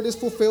that word is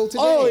fulfilled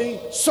today. Hoy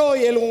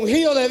soy el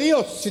ungido de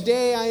Dios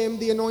Today I am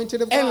the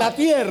anointed of en la God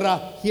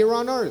tierra. here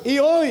on earth. Y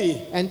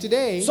hoy And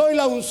today soy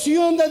la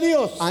unción de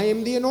Dios I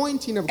am the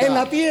anointing of en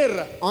la God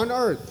tierra. on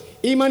earth.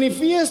 Y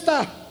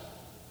manifiesta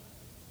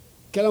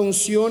que la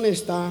unción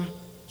está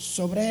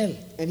sobre él.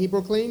 And he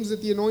proclaims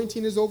that the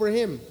anointing is over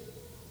him.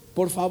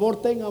 Por favor,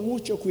 tenga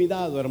mucho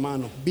cuidado,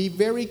 hermano, Be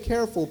very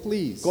careful,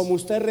 please, como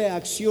usted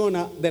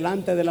reacciona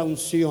delante de la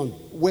unción.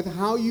 with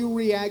how you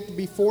react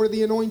before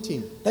the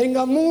anointing.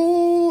 Tenga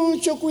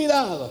mucho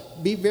cuidado,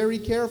 Be very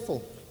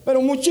careful,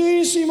 pero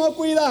muchísimo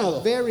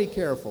cuidado. very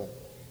careful.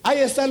 Ahí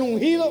está el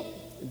ungido,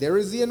 There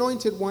is the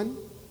anointed one.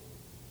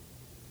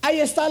 ahí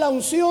está la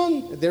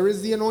unción. There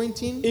is the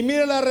anointing. Y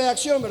mire la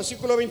reacción,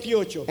 versículo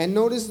 28. And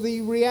notice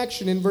the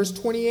reaction in verse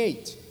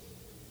 28.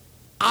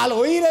 Al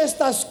oír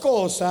estas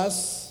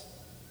cosas,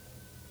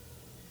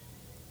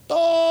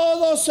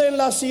 todos en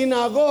la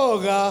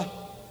sinagoga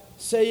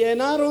se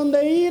llenaron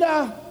de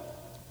ira.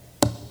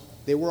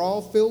 They were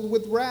all filled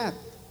with wrath.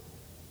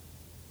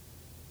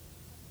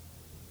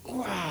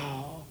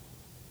 Wow.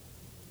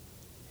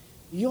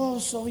 Yo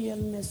soy el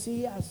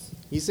Mesías.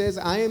 He says,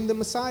 I am the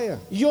Messiah.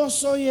 Yo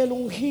soy el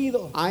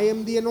ungido. I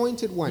am the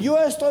anointed one. Yo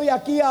estoy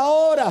aquí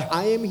ahora.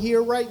 I am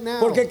here right now.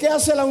 Porque ¿qué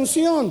hace la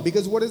unción?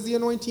 Because what does the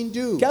anointing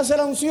do? ¿Qué hace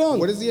la unción?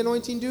 What does the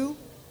anointing do?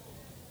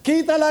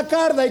 Quita la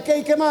carga y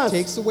 ¿qué más?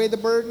 Takes away the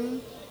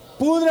burden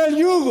Pudre el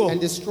yugo. and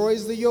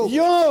destroys the yoke.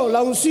 Yo,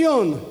 la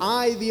unción,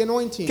 I, the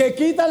anointing, que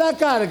quita la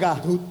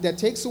carga that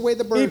takes away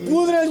the y burden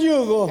pudre el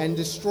yugo, and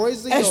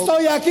destroys the yoke,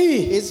 estoy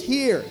aquí. is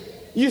here.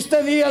 Y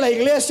usted diría a la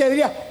iglesia,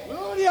 diría,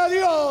 gloria a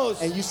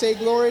Dios. And you say,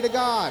 glory to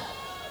God.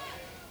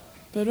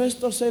 Pero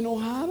estos se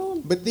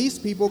enojaron. But these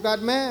people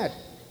got mad.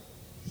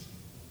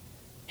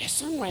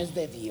 Eso no es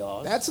de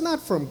Dios. That's not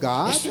from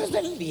God. Eso es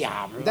del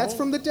diablo. That's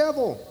from the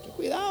devil.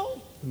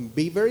 Cuidado.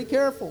 Be very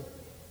careful.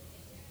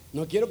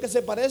 No quiero que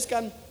se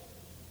parezcan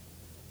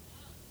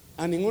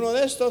a ninguno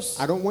de estos.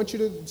 I don't want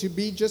you to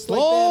be just like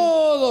them.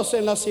 Todos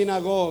en la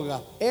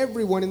sinagoga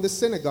Everyone in the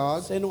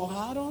synagogue se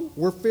enojaron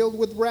were filled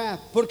with wrath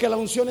porque la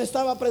unción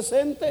estaba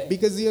presente.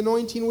 because the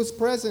anointing was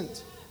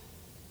present.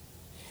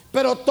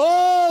 Pero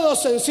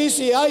todos en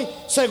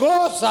CCI se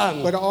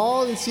gozan But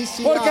all in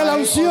CCI porque la are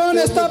unción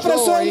filled está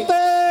with joy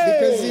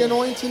because the presente.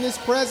 anointing is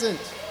present.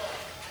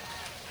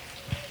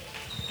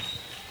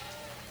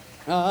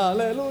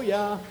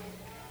 Aleluya.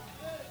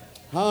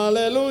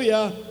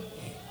 Aleluya.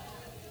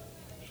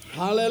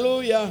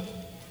 Aleluya.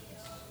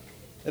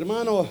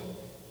 Hermano,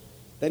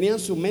 tenían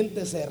su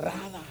mente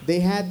cerrada. They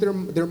had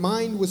their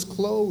mind was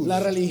closed. La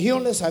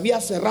religión les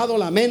había cerrado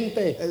la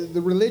mente.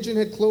 The religion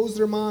had closed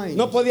their mind.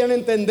 No podían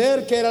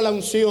entender qué era la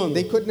unción.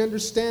 They couldn't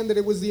understand that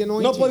it was the No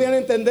anointing. podían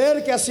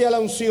entender qué hacía la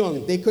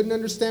unción. They couldn't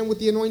understand what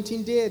the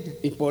anointing did.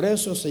 Y por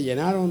eso se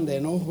llenaron de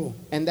enojo.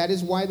 And that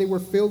is why they were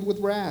filled with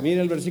wrath. Mire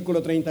el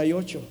versículo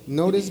 38.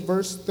 Notice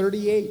verse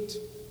 38.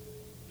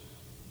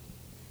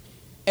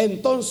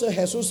 Entonces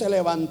Jesús se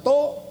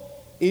levantó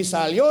y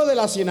salió de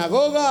la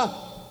sinagoga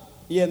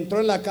y entró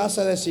en la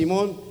casa de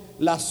Simón.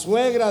 La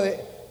suegra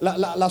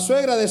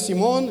de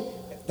Simón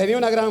tenía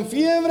una gran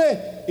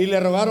fiebre y le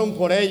rogaron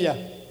por ella.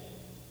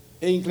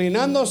 E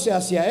inclinándose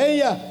hacia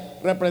ella,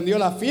 reprendió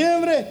la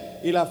fiebre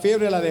y la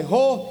fiebre la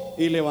dejó,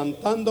 y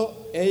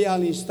levantando ella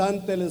al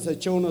instante les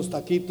echó unos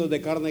taquitos de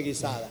carne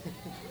guisada.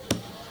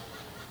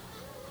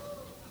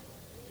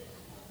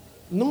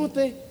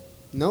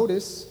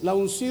 Notice, la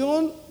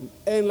unción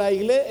en la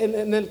iglesia,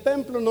 en el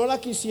templo no la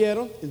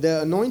quisieron,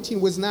 the anointing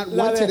was not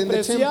la wanted in the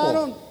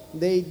despreciaron, temple.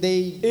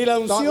 They y la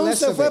thought unción less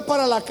se of fue it.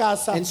 para la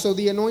casa And so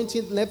the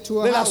anointing left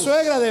to de a la house,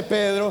 suegra de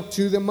Pedro.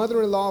 to the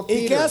mother-in-law of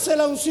 ¿Y qué Peter. hace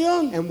la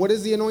unción? And what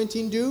does the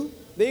anointing do?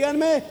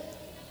 Díganme,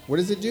 What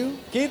does it do?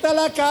 quita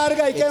la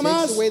carga. ¿Y It qué takes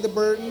más? away the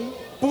burden.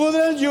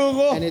 Pudre el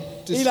yugo. And it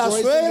Y la destroys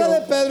the suegra de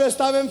yoke. Pedro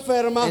estaba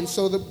enferma, And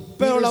so the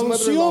pero Peter's la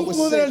mother-in-law unción was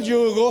pudre el sick.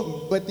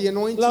 yugo. But the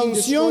anointing La unción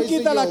destroys the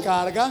quita la yoke.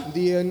 carga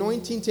The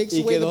anointing takes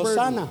y away the quedó burden.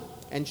 sana.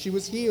 And she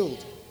was healed.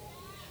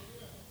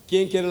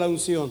 ¿Quién quiere la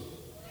unción?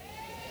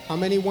 How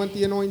many want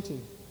the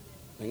anointing?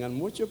 Tengan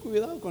mucho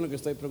cuidado con lo que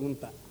estoy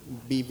preguntando.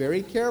 Be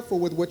very careful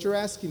with what you're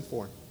asking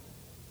for.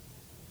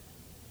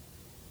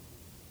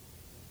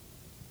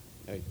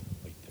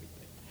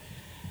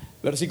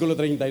 Versículo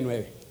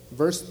 39.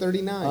 Verse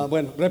 39.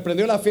 Bueno,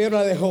 reprendió la fiebre,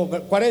 la dejó.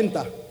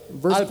 40.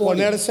 Verse Al 40.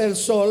 ponerse el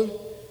sol,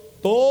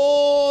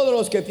 todos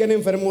los que tienen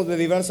enfermos de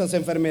diversas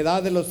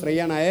enfermedades los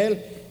traían a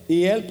él,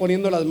 y él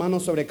poniendo las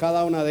manos sobre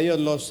cada una de ellos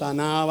los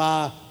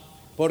sanaba.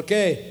 ¿Por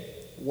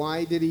qué?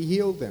 Why did he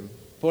heal them?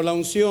 Por la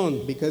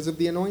unción. Because of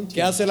the anointing.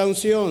 ¿Qué hace la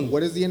unción?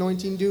 What does the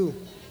anointing do?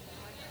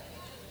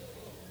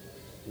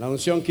 La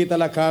unción quita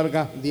la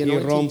carga The y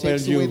anointing rompe el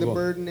takes away the yugo.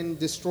 burden and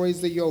destroys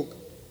the yoke.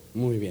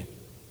 Muy bien.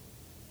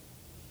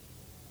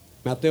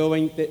 Mateo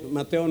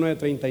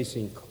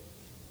 9:35.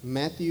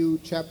 Matthew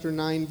chapter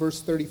 9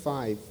 verse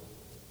 35.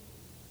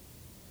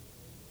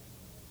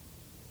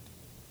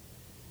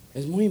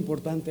 Es muy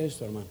importante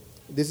esto, hermano.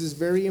 This is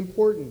very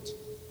important.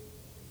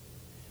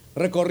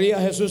 Recorría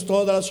Jesús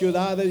todas las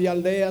ciudades y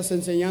aldeas,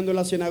 enseñando en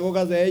las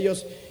sinagogas de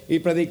ellos y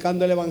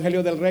predicando el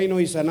evangelio del reino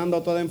y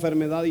sanando toda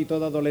enfermedad y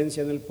toda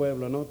dolencia en el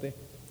pueblo. Note,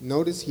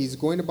 Notice he's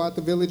going about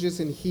the villages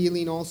and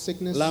healing all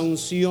sickness. la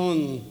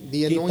unción,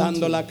 The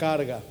quitando anointing. la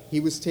carga, He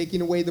was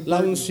taking away the la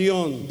burden.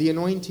 unción, The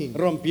anointing.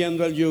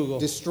 rompiendo el yugo,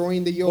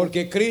 Destroying the yoke.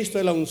 porque Cristo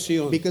es la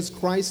unción Because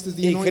Christ is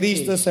the y anointing.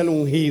 Cristo es el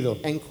ungido.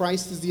 And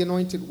Christ is the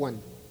anointed one.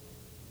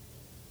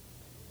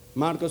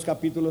 Marcos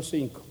capítulo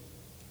 5.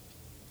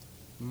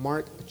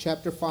 Mark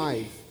chapter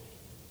 5.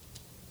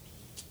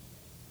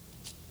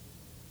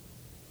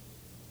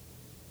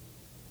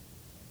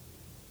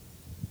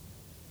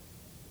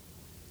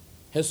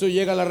 Jesús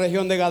llega a la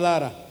región de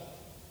Gadara.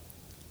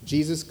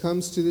 Jesus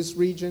comes to this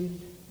region,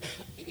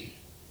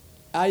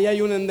 Ahí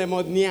hay un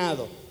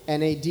endemoniado,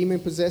 and a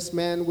demon-possessed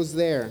man was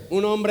there.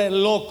 un hombre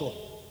loco.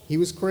 He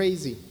was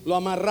crazy. Lo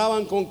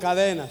amarraban con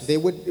cadenas, They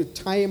would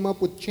tie him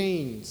up with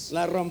chains,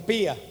 la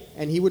rompía,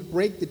 and he would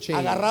break the chains.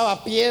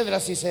 agarraba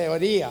piedras y se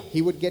hería.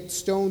 He would get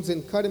stones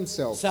and cut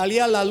himself.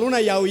 Salía la luna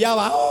y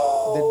aullaba.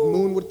 ¡Oh! The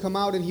moon would come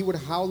out, and he would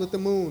howl at the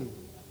moon.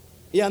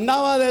 Y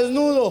andaba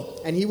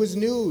desnudo, And he was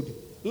nude,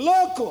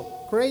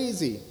 loco.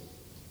 crazy.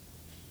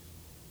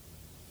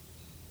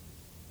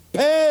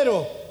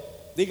 Pero,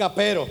 diga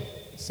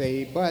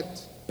Say,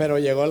 pero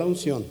llegó la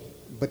unción.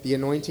 but the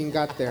anointing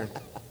got there.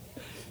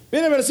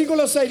 Mire,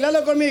 versículo 6,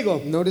 léalo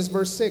conmigo. Notice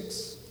verse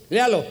 6.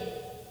 Léalo.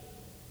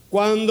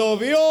 Cuando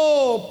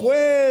vio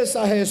pues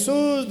a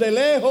Jesús de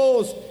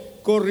lejos,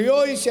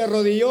 corrió y se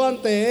arrodilló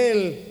ante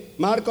él.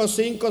 Marcos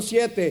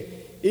 5:7.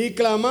 Y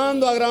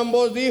clamando a gran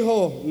voz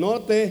dijo,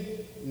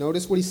 note.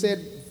 Notice what he said,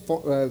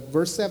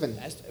 verse 7.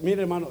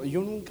 Mire, hermano,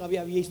 yo nunca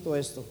había visto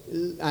esto.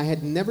 I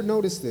had never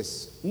noticed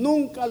this.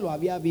 Nunca lo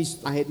había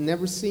visto. I had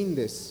never seen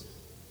this.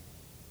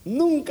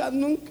 Nunca.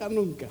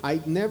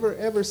 I'd never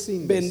ever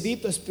seen this.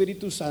 Bendito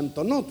Espíritu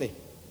Santo. Note.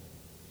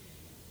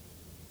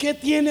 ¿Qué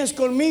tienes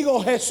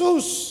conmigo,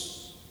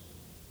 Jesús?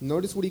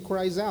 Notice what he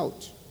cries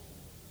out.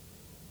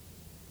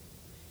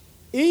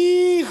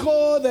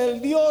 Hijo del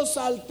Dios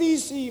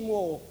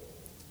Altísimo.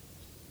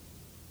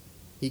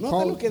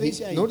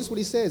 Notice what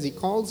he says. He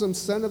calls him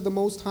son of the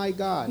Most High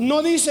God.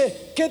 No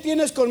dice, ¿qué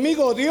tienes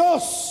conmigo,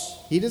 Dios?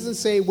 He doesn't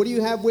say, what do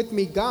you have with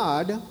me,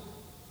 God?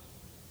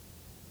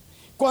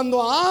 Cuando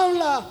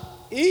habla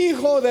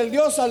Hijo del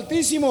Dios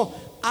Altísimo,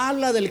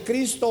 habla del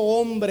Cristo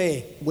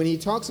hombre. When he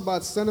talks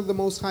about son of the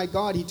Most High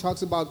God, he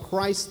talks about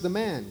Christ the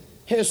man.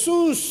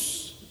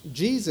 Jesús,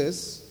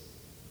 Jesus,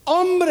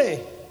 hombre.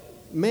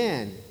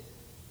 man.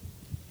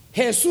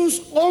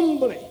 Jesús,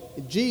 hombre.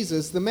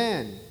 Jesus, the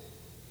man.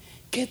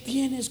 ¿Qué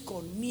tienes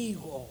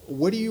conmigo?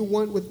 What do you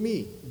want with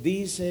me?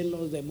 Dicen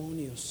los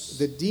demonios.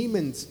 The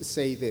demons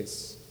say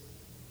this.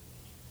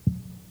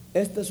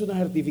 Esta es una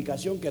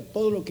certificación que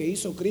todo lo que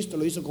hizo Cristo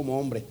lo hizo como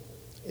hombre.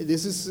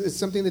 This is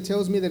something that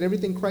tells me that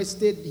everything Christ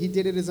did, he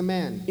did it as a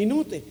man. Y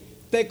note,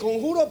 te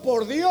conjuro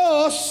por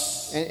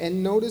Dios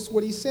And notice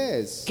what he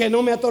says. que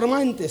no me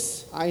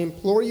atormentes. I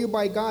implore you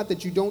by God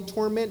that you don't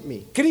torment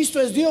me. Cristo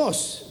es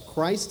Dios,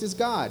 Christ is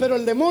God. pero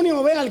el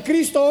demonio ve al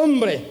Cristo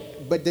hombre.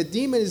 But the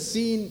demon is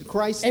seeing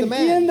Christ the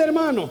Entiende, man.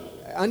 hermano.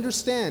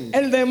 Understand.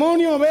 El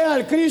demonio ve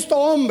al Cristo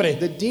hombre.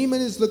 The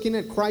demon is looking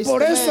at Christ Por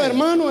the eso, man.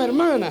 hermano,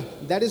 hermana,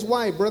 That is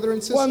why, brother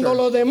and sister, cuando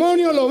los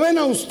demonios lo ven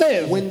a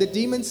usted, when the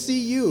demons see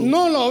you,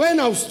 no lo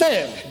ven a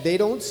usted. they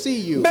don't see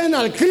you. Ven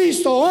al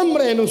Cristo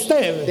hombre en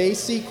usted. They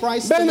see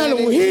Christ the Ven man al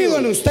in ungido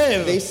en you.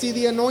 usted. They see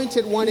the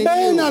anointed one in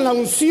Ven a you. la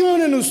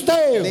unción en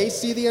usted. They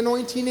see the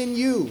anointing in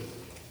you.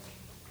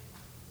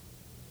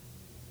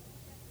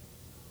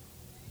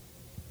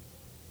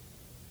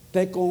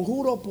 Te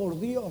conjuro por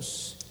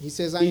Dios. He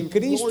says, I Y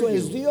Cristo implore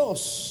es you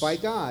Dios. by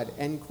God,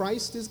 and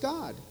Christ is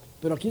God.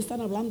 Pero aquí están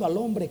hablando al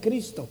hombre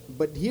Cristo.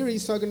 But here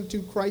he's talking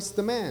to Christ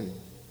the man.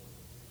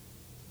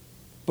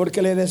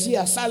 Porque le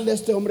decía, sal de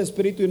este hombre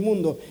espíritu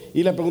inmundo.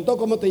 Y le preguntó,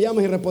 ¿cómo te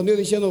llamas? Y respondió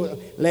diciendo,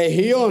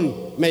 Legión,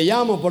 me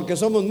llamo porque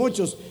somos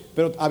muchos.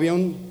 Pero había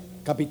un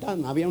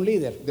capitán, había un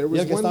líder. There Y el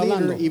was que one está leader,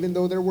 hablando. even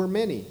though there were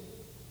many.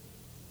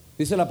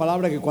 Dice la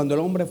palabra que cuando el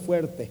hombre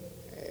fuerte,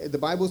 The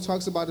Bible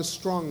talks about a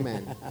strong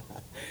man.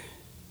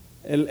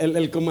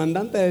 el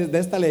comandante de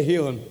esta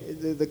legión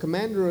The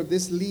commander of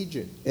this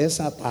legion es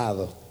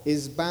atado.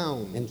 is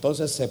bound.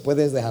 Entonces se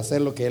puede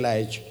deshacer lo que él ha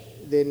hecho.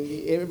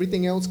 Then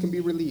everything else can be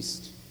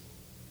released.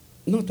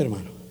 Note,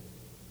 hermano.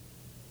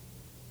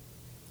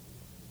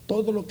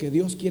 Todo lo que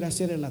Dios quiere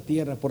hacer en la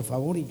tierra, por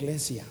favor,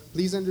 iglesia,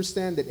 Please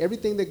understand that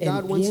everything that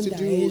God wants to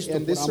entienda do esto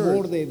in por this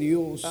amor earth, de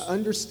Dios.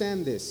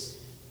 understand this.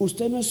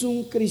 Usted no es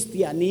un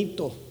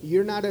cristianito.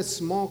 You're not a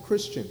small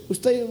Christian.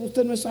 Usted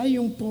no es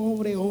un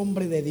pobre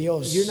hombre de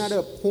Dios. You're not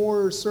a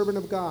poor servant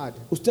of God.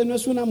 Usted no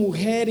es una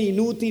mujer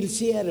inútil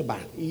sierva.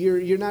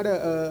 You're not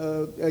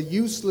a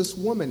useless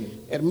woman.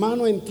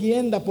 Hermano,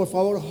 entienda, por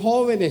favor,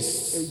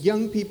 jóvenes,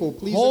 Young people,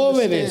 please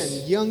Jóvenes.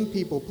 understand. Young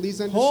people,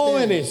 please understand.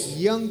 Jóvenes.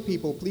 Young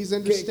people, please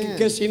understand.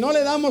 que si no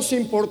le damos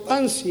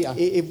importancia,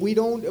 If we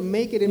don't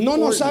make it no important,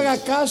 nos haga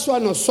caso a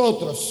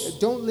nosotros.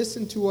 don't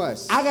listen to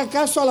us. Haga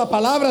caso a la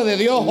palabra de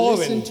Dios,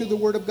 Listen joven. to the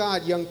word of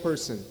God, young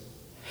person.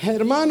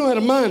 Hermano,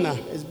 hermana,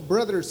 As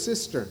brother,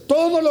 sister.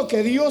 todo lo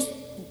que Dios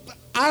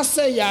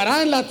hace y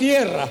hará en la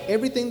tierra,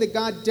 Everything that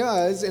God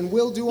does and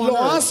will do on lo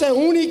earth, hace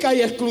única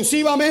y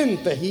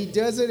exclusivamente He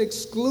does it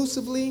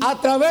exclusively a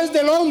través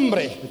del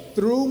hombre,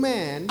 through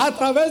man, a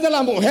través de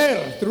la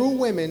mujer. through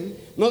women.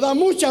 Nos da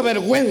mucha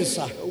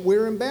vergüenza,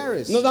 We're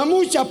embarrassed. nos da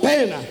mucha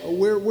pena.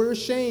 We're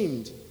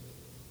ashamed.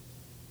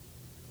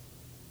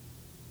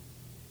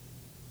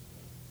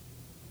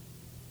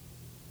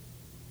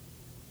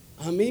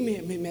 A mí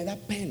me da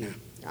pena.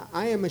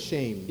 I am Y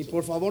ashamed.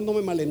 por favor no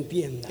me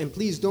malentienda. And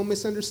please don't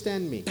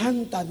misunderstand me.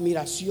 Tanta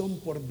admiración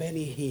por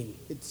Benny Hinn.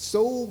 It's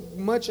so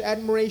much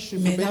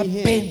admiration Me for da Benny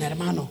Hinn. pena,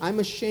 hermano. I'm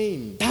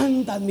ashamed.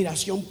 Tanta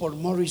admiración por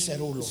Morris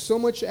Cerulo. So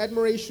much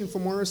admiration for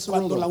Morris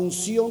Cuando la Cerullo.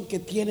 unción que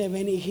tiene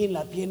Benny Hinn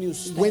la tiene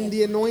usted. When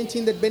the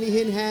anointing that Benny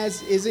Hinn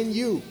has is in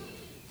you.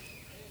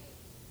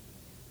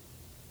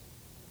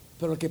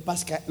 Pero lo que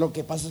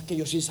pasa es que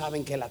ellos sí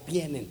saben que la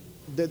tienen.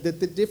 The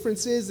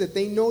difference is that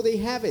they know they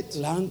have it.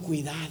 La han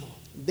cuidado,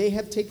 They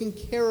have taken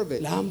care of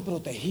it. la han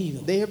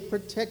protegido. They have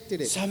protected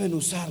it. Saben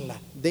usarla.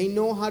 They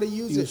know how to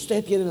use Y it.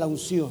 usted tiene la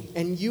unción.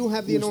 And you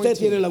have Y the usted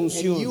tiene anointing. la And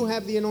unción. you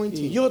have the Y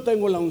anointing. yo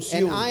tengo la And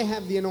unción. I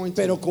have the anointing.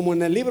 Pero como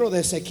en el libro de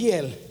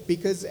Ezequiel,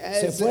 Because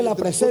as fue la the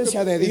book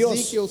presencia of de Dios,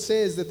 Ezekiel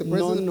says that the no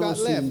presence of God nos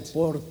left,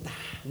 importa.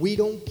 we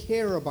don't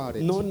care about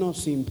it. No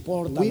nos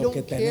importa We lo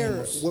que don't care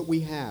tenemos. what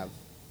we have.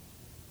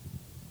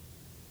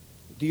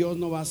 Dios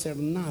no va a hacer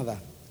nada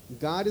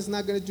God is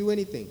not going to do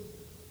anything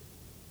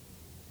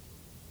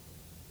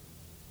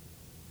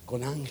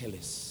con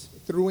ángeles.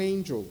 through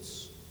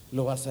angels.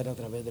 Lo va a hacer a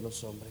través de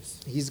los hombres.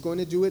 He's going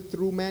to do it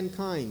through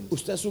mankind.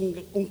 Usted es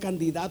un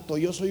candidato,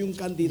 yo soy un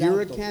You're a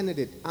candidato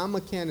candidate. I'm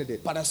a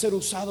candidate para ser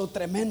usado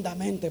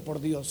tremendamente por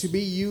Dios. to be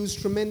used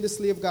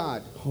tremendously of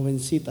God.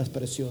 Jovencitas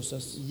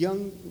preciosas,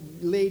 Young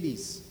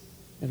ladies,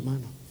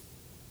 hermano,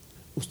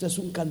 usted es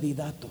un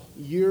candidato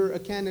you're a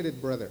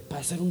candidate, brother,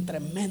 para ser un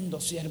tremendo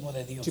siervo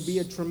de Dios. to be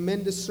a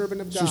tremendous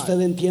servant of Si usted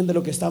God. entiende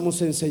lo que estamos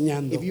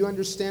enseñando, If you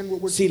understand what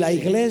we're si la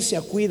teaching,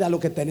 iglesia cuida lo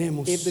que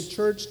tenemos, if the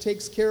church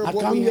takes care a of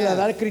what we cambio de have,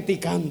 andar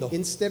criticando,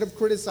 instead of a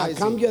criticizing,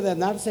 cambio de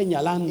andar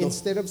señalando,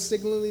 instead of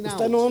signaling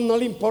usted out, no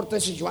le importa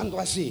si yo ando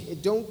así.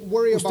 don't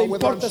worry Usted about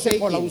whether I'm impórtese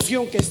por la shaking.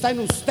 unción que está en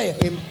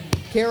usted. And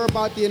care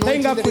about the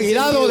anointing Tenga that is in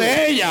cuidado you.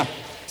 de ella.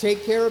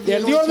 Take care of Y the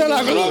el Dios de la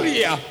anointing in you,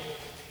 gloria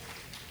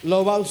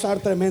lo va a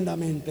usar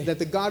tremendamente. that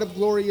the God of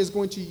glory is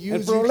going to El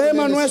use you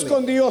problema no es tremendously.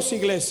 con Dios,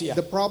 iglesia.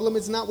 The problem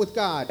is not with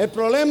God. El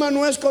problema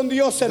no es con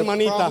Dios, The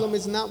hermanita. problem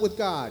is not with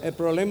God. El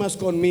problema es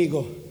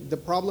conmigo. The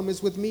problem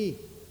is with me.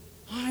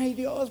 Ay,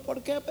 Dios, ¿por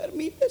qué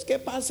permites que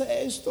pase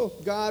esto?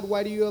 God,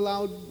 why do you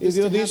allow Y this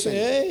to Dios dice,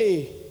 happen?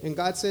 hey, And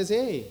God says,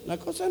 hey, la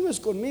cosa no es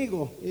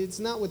conmigo. it's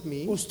not with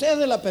me.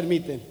 Ustedes la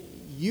permiten.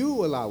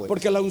 You allow it.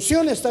 Porque la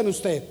unción está en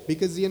usted.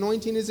 Because the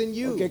anointing is in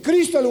you. Porque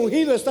Cristo el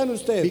ungido está en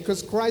usted.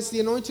 Because Christ,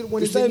 the anointed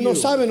one, is Ustedes in no you.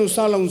 saben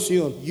usar la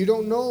unción. You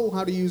don't know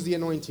how to use the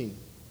anointing.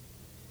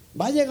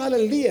 Va a llegar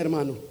el día,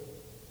 hermano.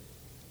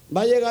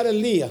 Va a llegar el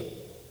día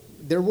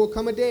There will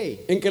come a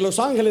day en que los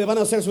ángeles van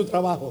a hacer su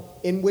trabajo.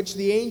 in which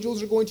the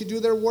angels are going to do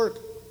their work.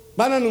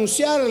 Van a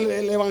anunciar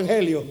el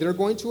evangelio. They're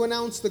going to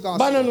announce the Van a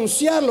gospel.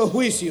 anunciar los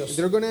juicios.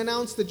 They're going to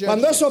announce the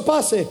Cuando judgment. eso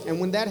pase, And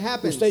when that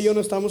happens, usted y yo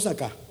no estamos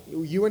acá.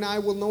 you and I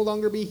will no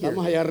longer be here.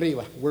 Estamos allá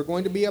arriba. We're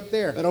going to be up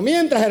there. Pero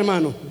mientras,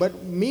 hermano,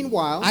 But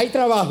meanwhile, hay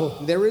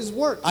trabajo, there is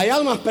work. hay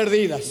almas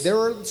perdidas, There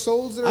are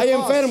souls that are hay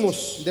lost.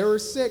 enfermos, There are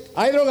sick.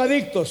 hay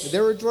drogadictos,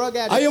 There are drug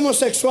hay addicts.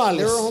 homosexuales,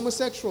 There are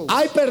homosexuals.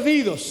 hay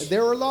perdidos.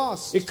 There are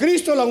lost. Y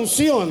Cristo, la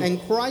unción, And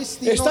Christ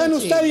the está en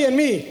usted y anointing. en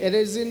mí. It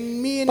is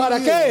in me and ¿Para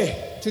you.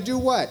 qué? To do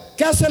what?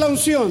 ¿Qué hace la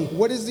unción?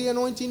 What does the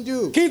anointing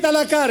do? Quita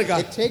la carga.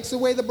 It takes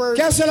away the ¿Qué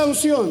burden. hace la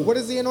unción? What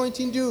does the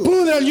anointing do?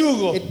 Pudre el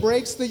yugo. It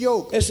breaks the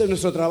yoke. Ese es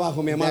nuestro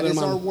trabajo, mi amado That is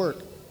our hermano.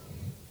 work.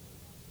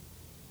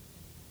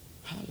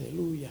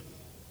 Aleluya.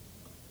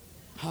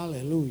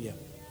 Aleluya.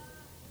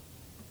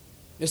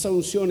 Esa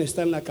unción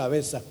está en la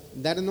cabeza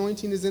That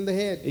anointing is in the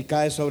head y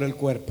cae sobre el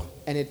cuerpo.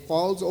 and it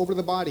falls over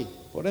the body.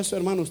 Por eso,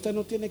 hermano, usted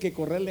no tiene que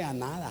correrle a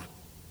nada.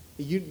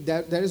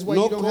 That is why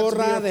No you don't have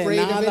corra to be de afraid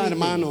of nada, anything.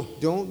 hermano.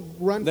 Don't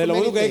run De from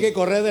lo único que hay que anything.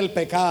 correr del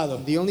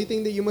pecado. The only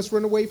thing that you must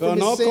run away Pero from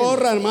no is sin.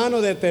 corra,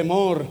 hermano, de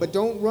temor. But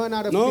don't run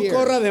out of No fear.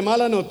 corra de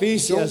malas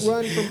noticias.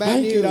 Don't run from bad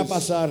Ay, ¿qué irá a news.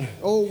 pasar?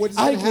 Oh, what is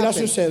Ay, going ¿qué to irá a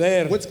happen?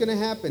 suceder? What's going to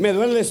happen? Me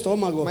duele el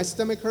estómago. My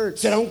stomach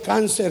hurts. Será un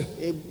cáncer.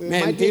 It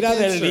might be Mentira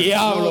del cancer.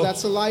 diablo. No,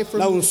 that's a lie from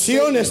La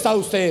unción Satan. está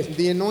usted.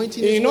 The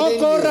anointing Y is no within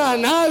corra a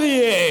you.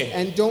 nadie.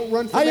 And don't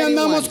run from Ahí anyone.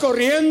 andamos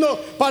corriendo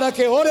para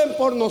que oren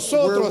por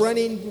nosotros. We're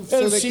running so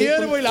El that they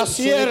siervo y la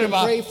so they can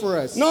sierva. pray for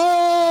us.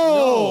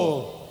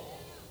 No.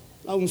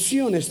 La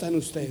unción está en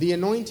usted. The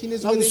anointing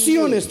is La within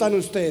unción you. está en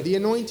usted. The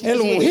anointing El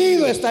is within ungido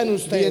you. está en The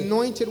usted.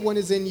 anointed one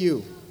is in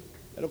you.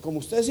 Pero como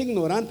usted es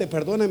ignorante,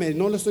 perdóneme,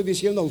 no le estoy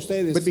diciendo a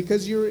ustedes. But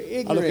because you're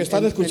A ignorant, los que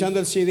están escuchando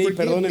el CD, forgive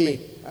perdóneme.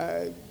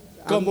 me,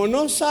 Como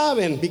no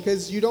saben,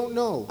 because you don't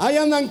know. ahí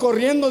andan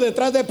corriendo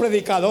detrás de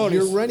predicadores.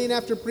 You're running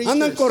after preachers.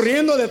 Andan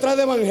corriendo detrás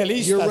de You're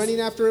evangelistas.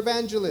 running after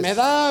evangelists. Me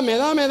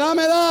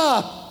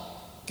da.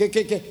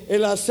 Que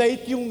el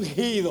aceite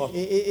ungido.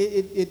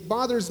 It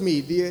bothers me,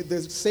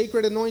 the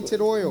sacred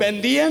anointed oil.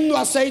 Vendiendo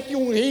aceite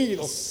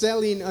ungido.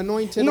 Selling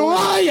anointed No oil.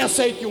 hay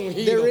aceite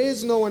ungido. There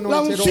is no La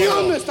anointed unción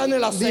no oil. está en el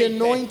The aceite.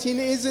 anointing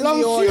is in La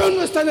the unción oil.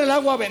 no está en el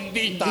agua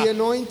bendita. The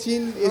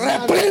anointing is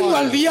not in Reprendo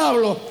al water.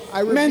 diablo. I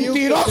rebuke the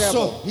Mentiroso.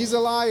 devil. He's a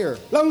liar.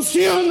 La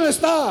unción no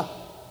está.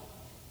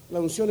 La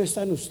unción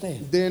está en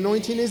usted. The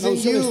anointing is La in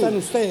unción está en you.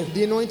 usted.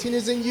 The anointing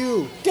is in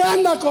you. ¿Qué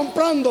anda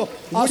comprando?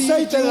 What are you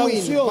Aceite de la doing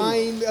unción.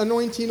 buying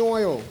anointing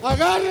oil?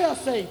 Agarre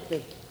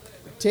aceite.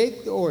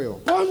 Take the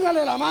oil.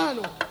 Póngale la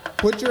mano.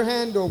 Put your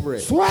hand over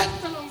it.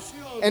 Suelta la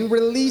unción. And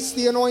release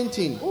the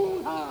anointing.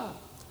 Unja.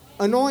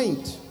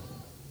 Anoint.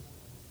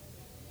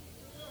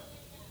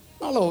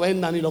 No lo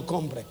venda ni lo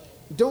compre.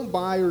 Don't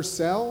buy or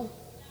sell.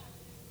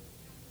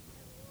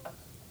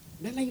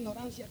 Ve la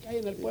ignorancia que hay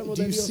en el pueblo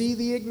Do de you Dios. see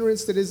the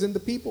ignorance that is in the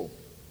people?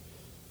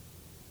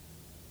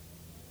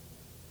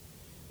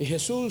 Y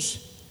Jesús,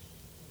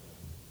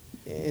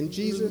 And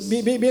Jesus,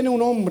 viene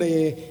un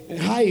hombre,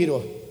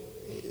 Jairo.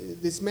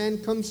 this man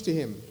comes to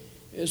him,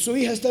 Su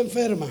hija está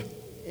enferma.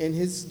 and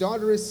his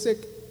daughter is sick,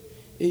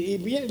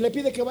 Le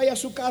pide que vaya a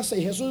su casa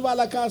y Jesús va a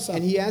la casa.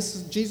 and he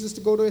asks Jesus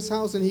to go to his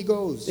house, and he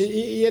goes.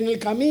 Y en el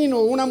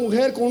camino una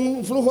mujer con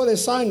un flujo de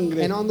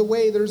sangre And on the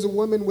way, there's a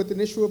woman with an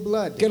issue of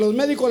blood que los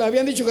médicos le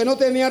habían dicho que no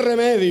tenía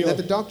remedio. that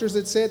the doctors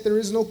had said there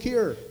is no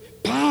cure.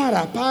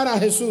 Para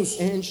Jesús.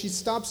 And she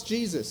stops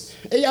Jesus.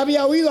 Ella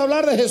había oído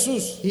hablar de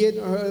Jesús. He had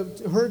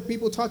heard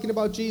people talking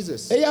about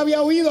Jesus. Ella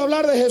había oído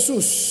hablar de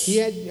Jesús. He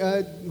had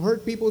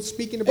heard people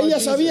speaking about Ella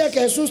sabía Jesus.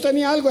 que Jesús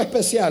tenía algo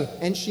especial.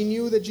 And she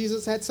knew that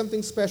Jesus had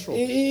something special.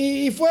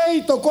 Y fue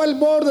y tocó el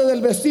borde del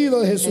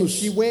vestido de And Jesús.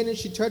 she went and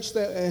she touched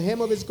the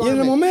hem of his Y en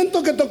el garment.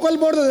 momento que tocó el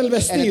borde del And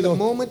at the vestido,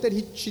 moment that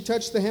she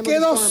touched the hem of his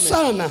quedó garment,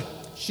 sana.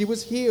 she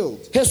was healed.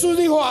 Jesús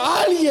dijo,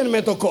 alguien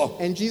me tocó.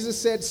 And Jesus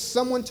said,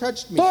 someone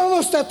touched me.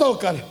 Todos te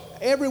tocan.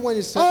 Everyone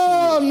is touching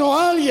Oh, no,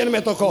 alguien me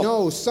me. tocó.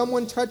 No,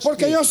 someone touched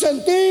Porque me. yo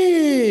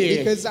sentí.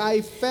 Because I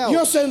felt.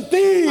 Yo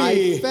sentí.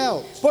 I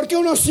felt. Porque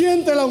uno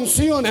siente la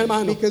unción,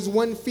 hermano. Because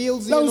one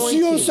feels the La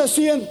unción se anointing.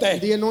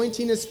 siente. The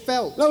anointing is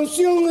felt. La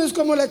unción es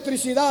como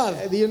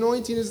electricidad. The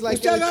anointing is like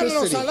Usted agarra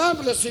los electricity.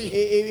 alambres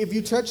y If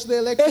you touch the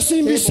electric es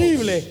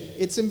invisible. cables,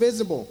 it's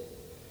invisible.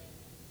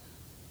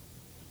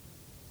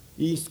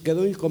 Y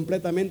quedó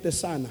completamente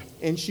sana.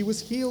 And she was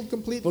healed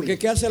completely. Porque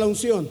 ¿qué hace la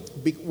unción?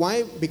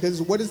 Why?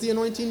 Because what does the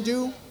anointing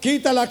do?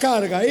 Quita la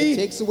carga It y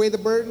takes away the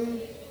burden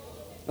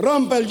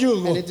rompe el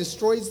yugo. and it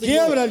destroys the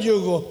Quiebra yoke. el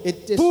yugo.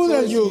 It Pudre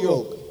el destroys the yugo.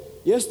 yoke.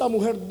 Y esta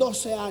mujer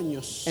 12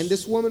 años. And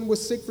this woman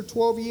was sick for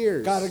 12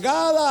 years.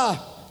 Cargada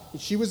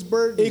She was y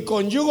burdened.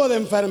 con yugo de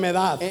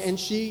enfermedad. And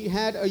she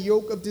had a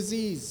yoke of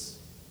disease.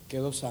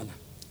 Quedó sana.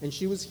 And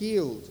she was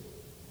healed.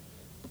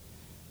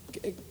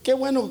 Qué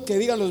bueno que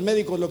digan los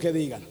médicos lo que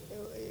digan.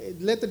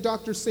 Let the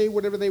doctors say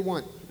whatever they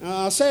want.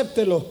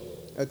 Acéptelo.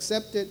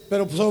 Accept it.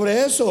 Pero sobre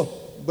eso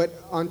But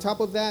on top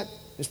of that,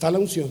 está la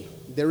unción.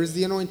 there is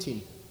the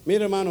anointing.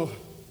 Mire, hermano,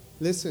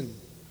 Listen,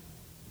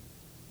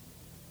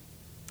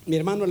 mi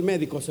hermano el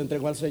médico se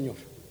entregó al Señor.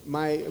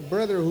 my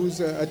brother, who's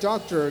a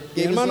doctor, Mi gave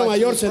his hermano life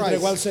to mayor the se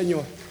entregó al Christ.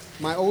 Señor.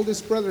 My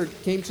oldest brother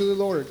came to the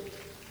Lord,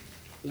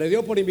 Le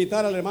dio por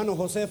invitar al hermano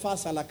José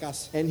Faz a la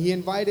casa. and he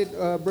invited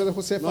Brother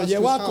Jose Nos Faz to his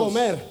llevó a house.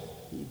 comer.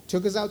 He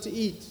took us out to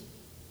eat.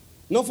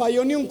 No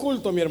falló ni un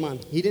culto, mi hermano.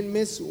 He didn't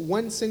miss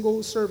one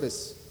single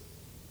service.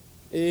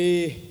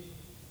 Y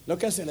lo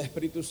que hace el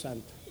Espíritu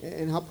Santo.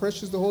 And how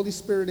precious the Holy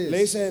Spirit Le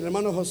is. dice,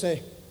 hermano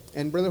José,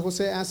 And Brother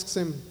Jose asks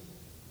him,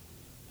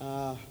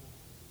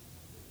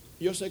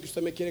 yo sé que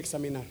usted me quiere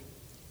examinar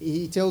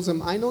he tells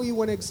him, I know you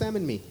want to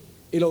examine me,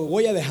 y lo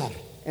voy a dejar.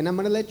 and I'm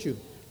going to let you.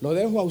 Lo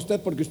dejo a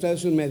usted porque usted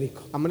es un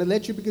médico. I'm going to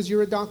let you because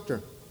you're a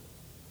doctor.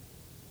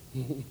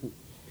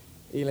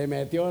 Y le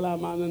metió la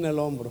mano en el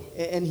hombro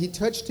And he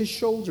touched his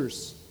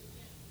shoulders,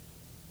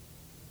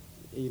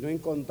 y no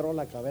encontró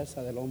la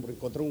cabeza del hombro,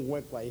 encontró un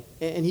hueco ahí.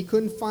 and he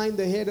couldn't find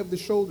the head of the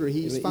shoulder. Y,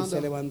 He y found se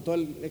a, levantó,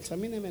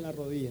 examíneme las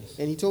rodillas.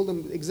 and he told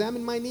him,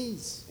 examine my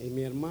knees. Y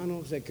mi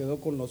hermano se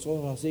quedó con los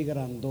ojos así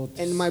grandotes.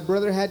 And my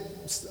brother had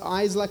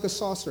eyes like a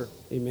saucer.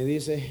 Y me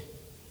dice,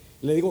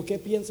 le digo, ¿qué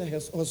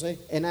piensas, José?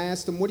 And I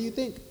asked him, what do you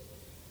think?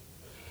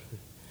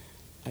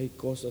 Hay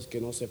cosas que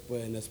no se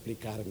pueden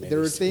explicar, me There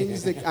are dice.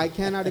 things that I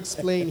cannot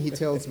explain, he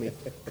tells me.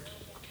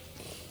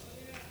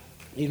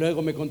 Y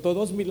luego me contó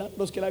 2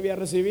 milagros que él había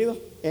recibido.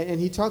 And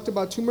he talked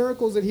about 2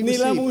 miracles that he Ni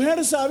la received, mujer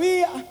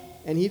sabía.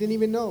 and he didn't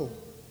even know.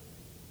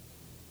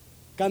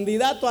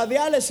 Candidato a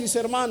diálisis,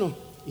 hermano.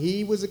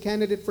 He was a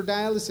candidate for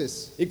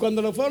dialysis. Y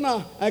cuando lo fueron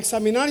a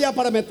examinar ya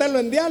para meterlo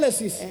en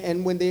diálisis,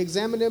 And when they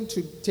examined him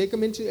to take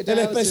him into el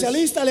dialysis,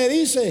 especialista le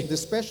dice, the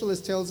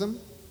specialist tells him,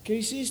 ¿qué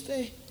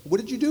hiciste? what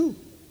did you do?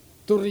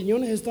 Tus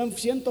riñones están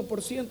 100%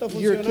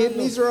 Your funcionando.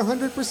 kidneys are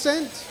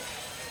 100%.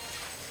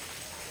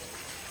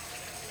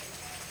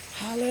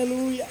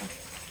 Aleluya.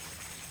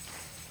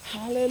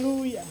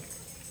 Aleluya.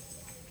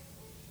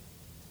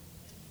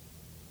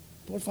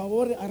 Por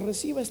favor,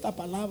 reciba esta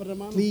palabra,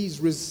 hermano. Please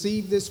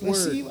receive this word.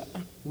 Reciba.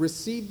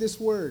 Receive this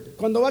word.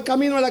 Cuando va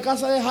camino a la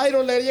casa de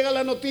Jairo, le llega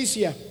la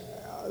noticia.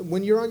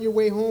 When you're on your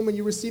way home and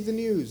you receive the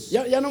news,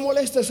 Ya no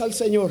molestes al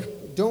Señor.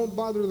 don't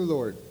bother the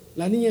Lord.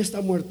 La niña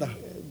está muerta.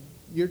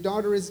 Your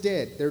daughter is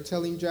dead, they're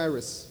telling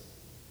Jairus.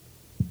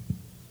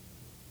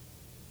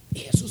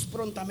 Y Jesús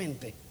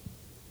prontamente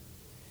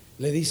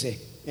le dice,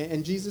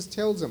 And Jesus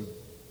tells him,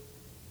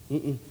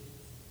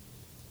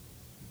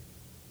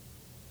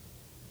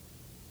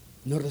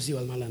 no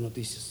recibas malas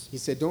noticias. he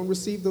said, don't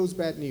receive those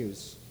bad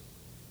news.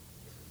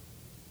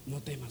 No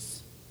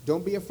temas.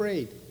 Don't be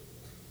afraid.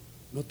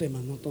 No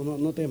temas,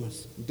 no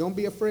temas. Don't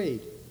be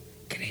afraid.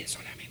 Cree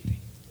solamente.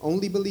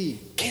 Only believe.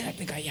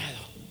 Quédate callado.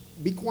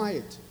 Be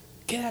quiet.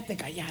 Quédate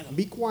callado.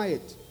 Be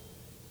quiet.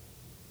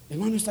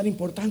 Hermano, es tan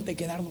importante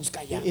quedarnos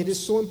callados. It is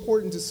so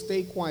important to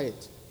stay quiet.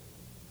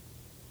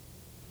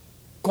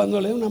 Cuando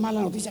le dé una mala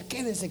noticia,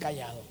 quédese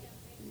callado.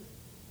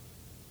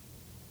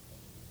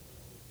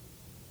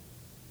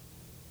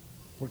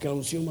 Porque la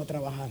unción va a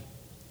trabajar.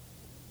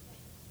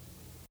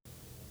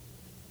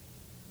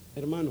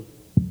 Hermano,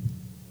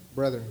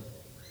 Brother,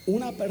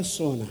 una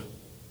persona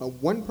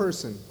one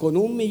person con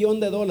 $1 million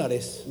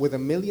with $1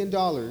 million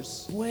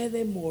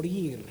puede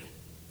morir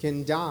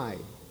can die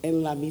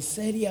en la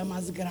miseria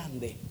más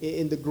grande,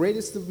 in the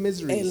greatest of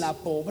miseries, en la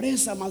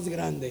pobreza más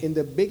grande, in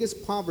the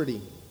biggest poverty,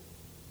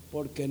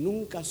 porque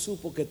nunca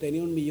supo que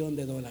tenía $1 millón.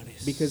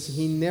 because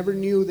he never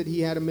knew that he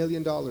had $1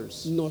 million.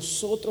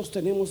 Nosotros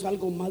tenemos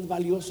algo más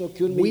valioso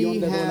que $1 We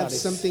millón. have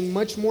something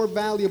much more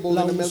valuable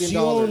La than $1 million.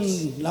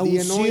 unción, la The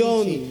unción,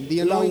 anointing, the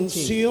la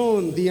anointing,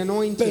 unción. the Pero el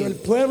anointing.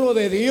 pueblo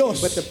de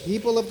Dios But the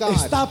people of God,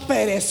 está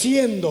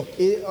pereciendo,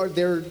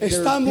 they're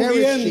está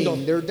muriendo,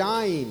 perishing, they're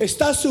dying,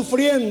 está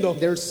sufriendo,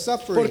 they're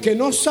suffering porque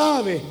no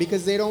sabe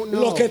because they don't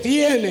lo know que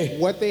tiene.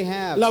 what they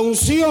have. La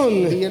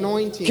unción. The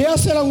anointing. ¿Qué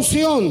hace la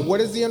unción? What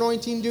does the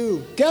anointing do?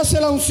 ¿Qué hace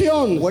la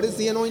unción? What does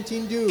the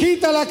anointing do?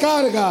 Quita la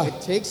carga, It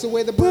takes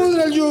away the burden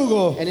pudre el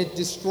yugo. and it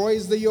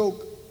destroys the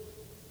yoke.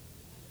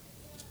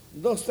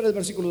 2, 3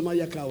 versículos más y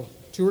acabo.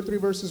 2 or 3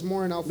 verses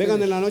more and I'll Vengan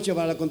en finish. la noche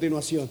para la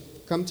continuación.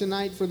 Come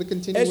tonight for the Hechos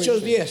continuation.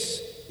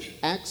 10,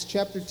 Acts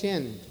chapter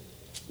 10,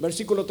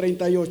 versículo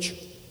 38.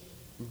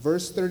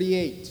 verse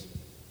 38.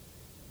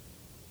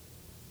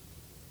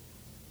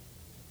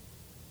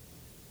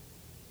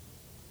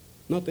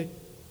 Note,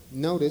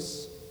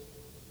 Notice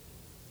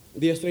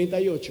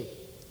 10:38.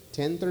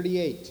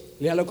 10:38.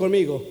 Léalo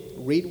conmigo.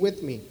 Read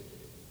with me.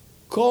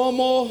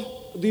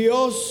 Como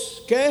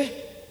Dios, ¿qué?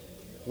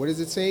 What does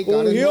it say?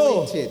 God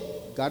Ungió. anointed.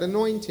 God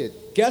anointed.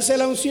 ¿Qué hace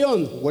la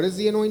unción? What does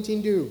the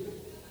anointing do?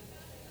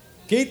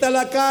 Quita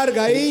la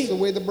carga Takes ahí,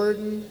 away the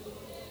burden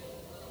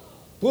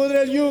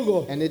pudre el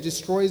yugo. and it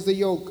destroys the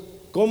yoke.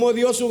 Como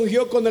Dios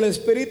ungió con el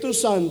Espíritu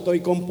Santo y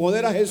con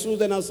poder a Jesús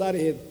de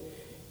Nazaret.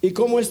 Y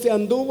como este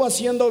anduvo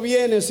haciendo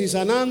bienes y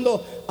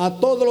sanando a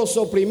todos los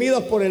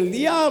oprimidos por el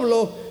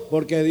diablo,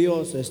 porque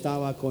Dios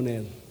estaba con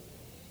él.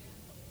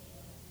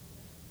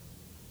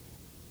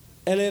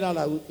 Él era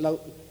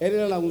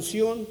la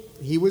unción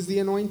He was the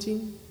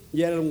anointing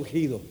y era el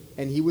ungido.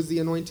 and he was the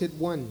anointed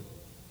one.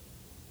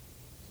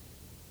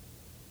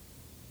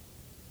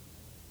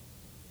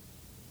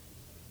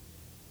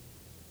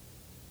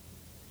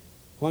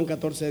 Juan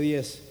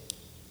 14:10.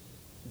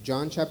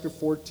 John chapter El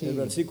 14,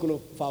 versículo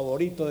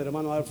favorito de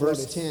hermano Abel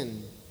verse Flores. 10.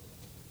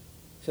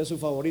 Ese es su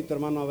favorito,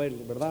 hermano Abel,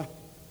 ¿verdad?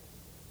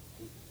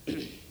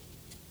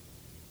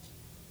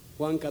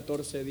 Juan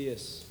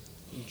 14:10.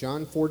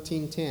 John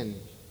 14:10.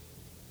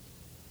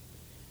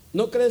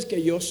 ¿No crees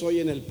que yo soy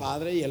en el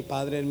Padre y el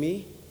Padre en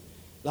mí?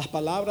 Las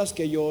palabras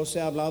que yo os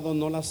he hablado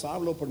no las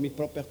hablo por mi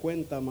propia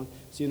cuenta,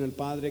 sino el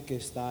Padre que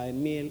está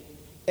en mí.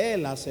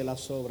 Él hace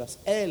las obras,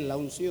 Él la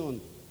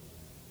unción.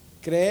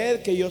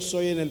 Creed que yo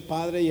soy en el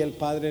Padre y el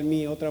Padre en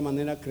mí. Otra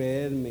manera,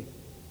 creedme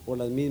por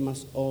las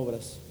mismas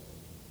obras.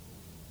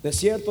 De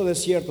cierto,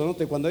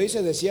 note, cuando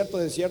dice de cierto,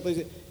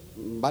 dice,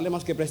 vale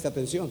más que preste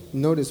atención.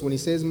 Notice when he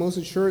says most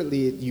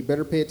assuredly, you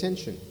better pay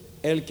attention.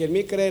 El que en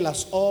mí cree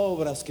las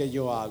obras que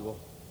yo hago,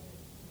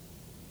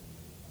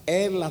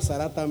 Él las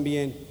hará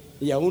también,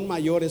 y aún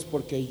mayores,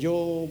 porque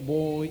yo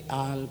voy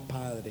al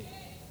Padre.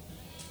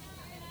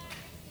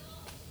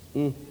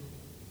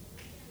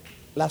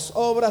 Las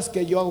obras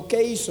que yo hago,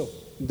 ¿qué hizo?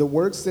 The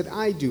works that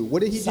I do,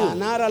 what did he do?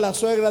 Sanar a la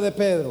suegra de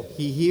Pedro,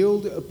 He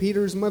healed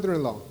Peter's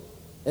mother-in-law.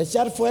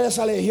 echar fuera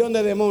esa legión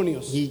de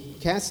demonios, He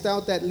cast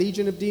out that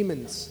legion of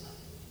demons.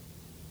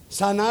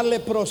 sanar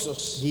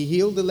leprosos, He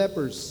healed the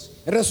lepers.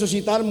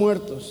 resucitar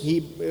muertos, He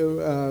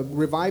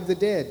revived the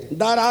dead.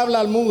 dar habla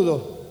al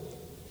mudo,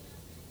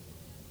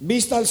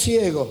 vista al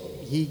ciego.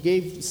 He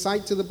gave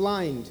sight to the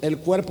blind. El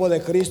cuerpo de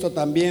Cristo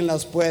también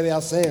las puede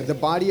hacer. The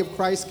body of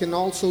Christ can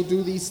also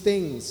do these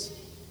things.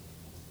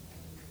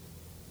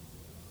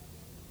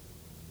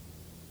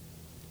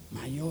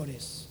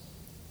 Mayores,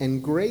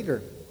 And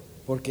greater,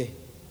 porque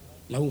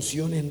la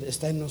unción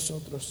está en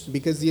nosotros.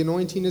 because the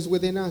anointing is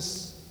within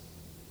us.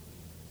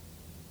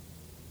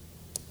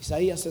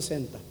 Isaías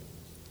 60.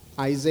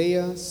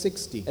 Isaiah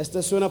 60. Esta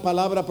es una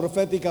palabra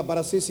profética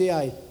para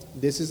CCI,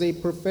 This is a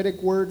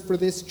prophetic word for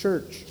this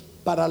church,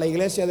 para la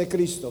iglesia de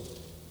Cristo.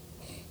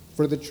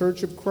 for the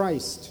church of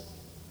Christ.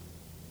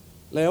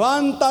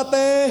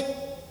 Levántate,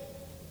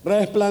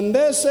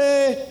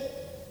 resplandece,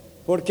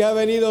 porque ha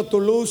venido tu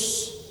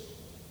luz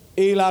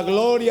y la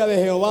gloria de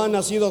Jehová ha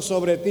nacido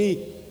sobre ti.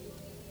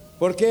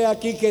 Porque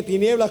aquí que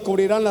tinieblas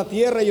cubrirán la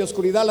tierra y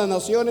oscuridad las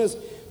naciones,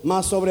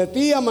 mas sobre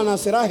ti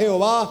amanecerá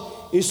Jehová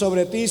y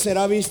sobre ti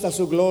será vista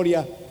su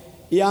gloria.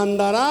 Y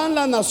andarán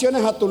las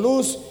naciones a tu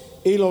luz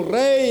y los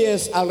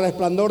reyes al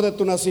resplandor de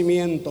tu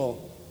nacimiento.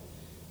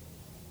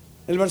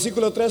 El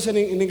versículo 13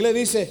 en inglés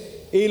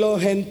dice, y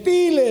los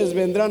gentiles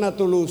vendrán a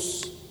tu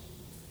luz.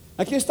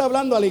 Aquí está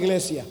hablando a la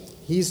iglesia.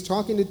 He's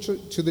talking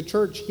to the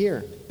church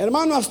here.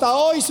 Hermano, hasta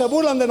hoy se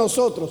burlan de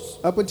nosotros.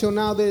 Up until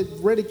now, they've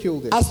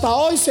ridiculed us. Hasta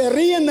hoy se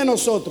ríen de Up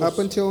nosotros.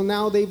 until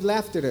now, they've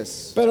laughed at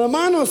us. Pero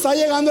hermano, está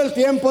llegando el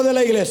tiempo de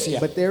la iglesia.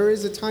 But there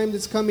is a time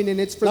that's coming, and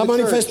it's for La the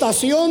church.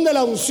 manifestación de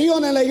la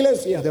unción en la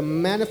iglesia. The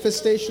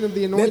manifestation of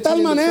the De anointing tal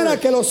in the manera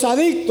church, que los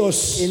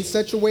adictos in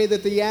such a way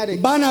that the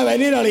addicts van a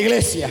venir a la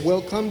iglesia.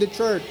 will come to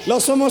church.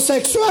 Los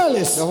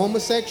homosexuales The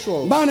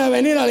homosexuals van a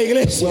venir a la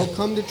iglesia. will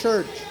come to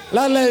church.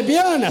 Las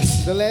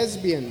lesbianas The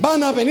lesbians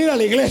van a venir a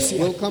la iglesia.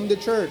 will come to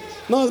church.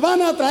 Nos van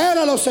a traer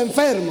a los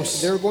enfermos.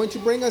 They're going to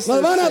bring us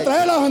Nos their van a sick.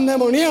 traer a los They're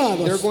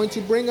endemoniados. going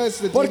to bring us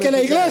the Porque demon la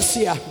possessed.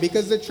 iglesia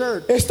Because the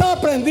church está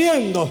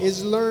aprendiendo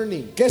is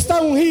learning que está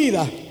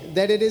ungida,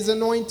 that it is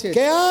anointed,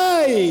 que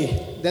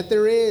hay that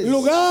there is a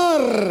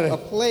lugar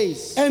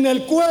place en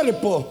el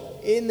cuerpo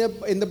in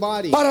the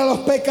body para los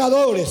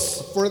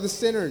pecadores. for the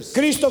sinners.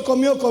 Cristo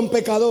comió con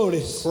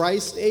pecadores.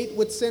 Christ ate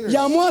with sinners.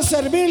 Llamó a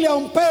servirle a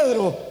un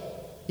Pedro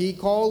He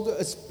called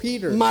us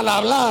Peter, mal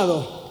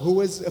hablado. who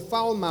was a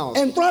foul mouth.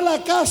 Entró a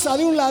la casa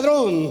de un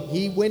ladrón.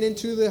 He went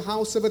into the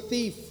house of a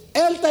thief.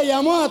 Él te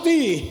llamó a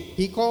ti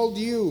He called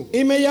you,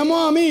 y me llamó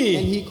a and mí.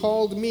 he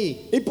called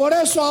me. Y por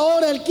eso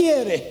ahora Él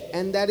quiere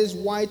And that is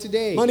why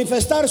today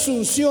manifestar su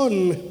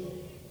unción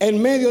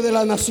en medio de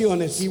las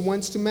naciones. he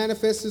wants to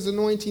manifest his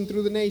anointing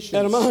through the nations.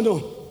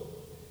 Hermano,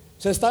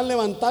 se están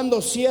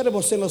levantando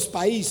siervos en los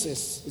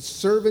países.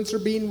 Servants are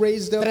being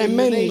raised up in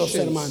the Tremendos, nations.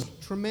 hermano.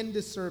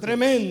 Tremendous servants.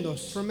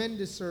 Tremendos.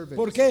 Tremendous servants.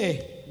 ¿Por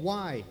qué?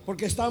 Why?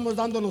 Porque estamos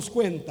dándonos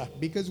cuenta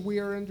Because we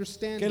are que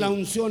understanding la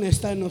unción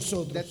está en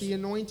nosotros. that the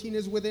anointing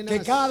is within Que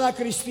us. cada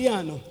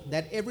cristiano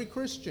That every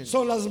Christian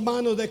son las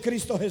manos de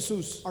Cristo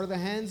Jesús. are the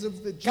hands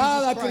of the Jesus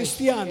Cada Christ.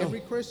 cristiano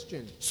Every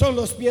Christian Son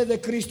los pies de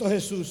Cristo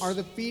Jesús. are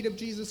the feet of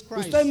Jesus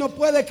Christ. Usted no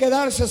puede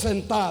quedarse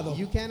sentado.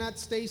 You cannot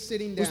stay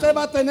sitting down. Usted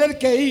va a tener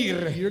que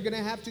ir. You're going to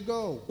have to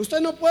go.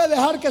 Usted no puede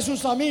dejar que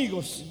sus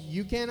amigos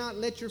You cannot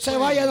let your se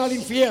friends vayan al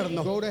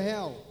infierno. go to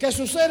hell. Que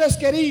sus seres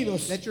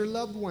queridos Let your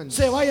loved ones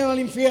se vayan al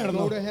go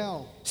infierno. to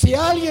hell. Si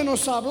alguien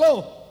nos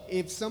habló,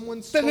 If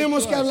someone spoke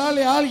tenemos to que us,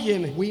 hablarle a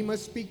alguien. we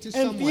must speak to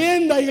someone.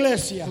 Entienda,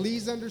 iglesia.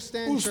 Please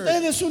understand, Usted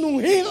church. es un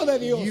ungido de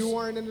Dios. You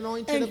are an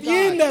anointed of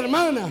Entienda, God.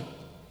 hermana.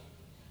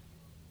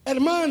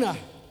 Hermana,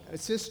 A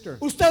sister,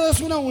 usted es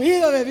una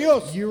ungida de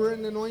Dios. you are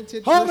an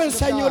anointed Joven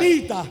person of God.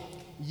 señorita,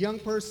 Young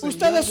person,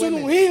 usted young es un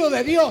women, ungido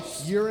de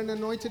Dios. you're an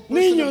anointed person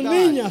Niños, of God.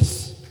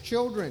 niñas,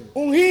 Children,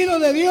 ungido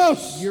de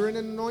Dios, you're an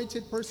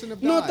anointed person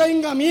of no God.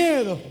 tenga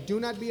miedo. Do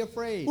not be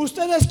afraid.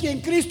 Usted es quien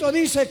Cristo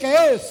dice que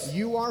es.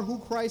 You are who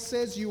Christ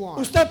says you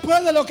are. Usted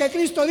puede lo que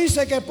Cristo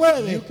dice que You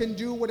puede. can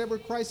do whatever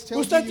Christ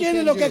tells Usted you tiene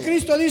can lo que do.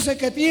 Cristo dice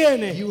que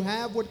tiene. You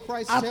have what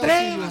Christ tells you you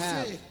have.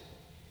 Atrévase,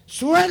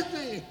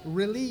 suelte,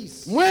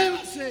 Release,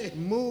 muévase,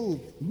 move,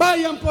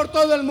 vayan por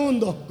todo el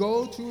mundo.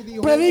 go to the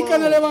whole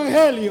Predican el world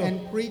Evangelio.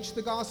 and preach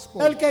the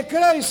gospel. El que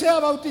cree y sea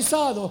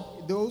bautizado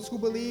Those who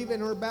believe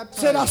and are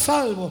baptized será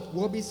salvo.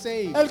 will be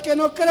saved. El que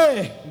no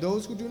cree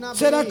Those who do not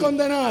será believe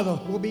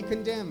condenado. will be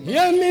condemned. Y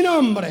en mi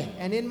nombre,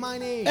 And in my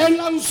name, en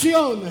la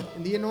unción,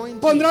 in the anointing,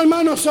 pondrán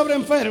manos sobre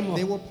enfermos.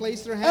 they will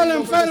place their El hands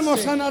over enfermo the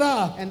sick,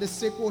 sanará. and the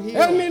sick will heal.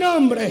 En mi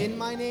nombre, In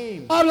my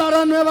name,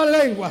 hablarán nuevas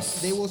lenguas.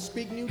 they will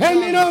speak new En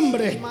mi tongues.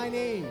 nombre, In my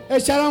name,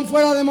 echarán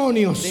fuera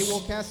demonios. they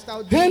will cast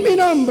out En mi demons.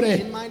 nombre,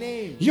 In my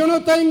name, yo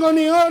no tengo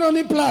ni oro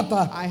ni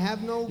plata. I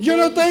have no Yo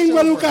no gold or tengo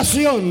silver.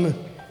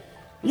 educación.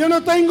 Yo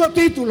no tengo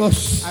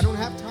títulos. I don't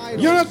have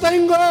titles. Yo no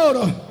tengo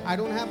oro. I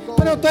don't have gold.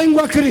 Pero tengo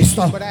a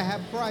Cristo. But I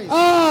have Christ.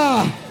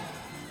 Ah,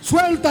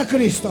 suelta a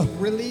Cristo.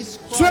 Release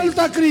Christ.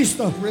 Suelta a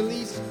Cristo.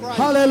 Release Christ.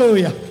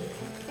 Aleluya.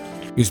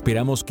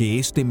 Esperamos que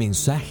este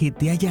mensaje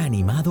te haya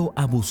animado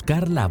a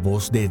buscar la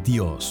voz de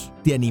Dios.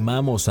 Te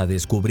animamos a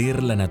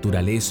descubrir la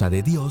naturaleza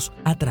de Dios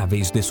a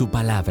través de su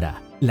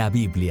palabra, la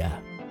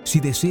Biblia. Si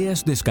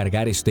deseas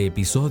descargar este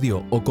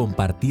episodio o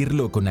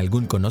compartirlo con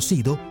algún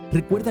conocido,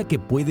 recuerda que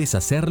puedes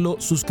hacerlo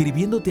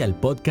suscribiéndote al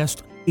podcast,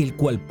 el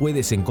cual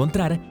puedes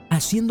encontrar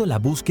haciendo la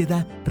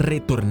búsqueda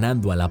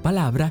Retornando a la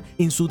Palabra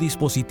en su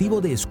dispositivo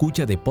de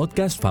escucha de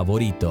podcast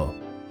favorito.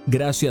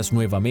 Gracias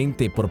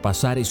nuevamente por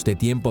pasar este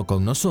tiempo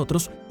con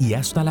nosotros y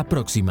hasta la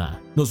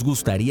próxima. Nos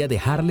gustaría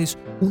dejarles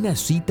una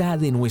cita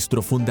de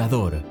nuestro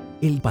fundador,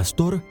 el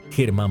pastor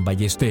Germán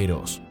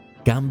Ballesteros.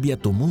 Cambia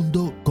tu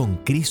mundo con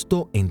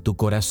Cristo en tu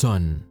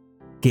corazón.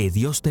 Que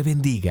Dios te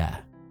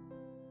bendiga.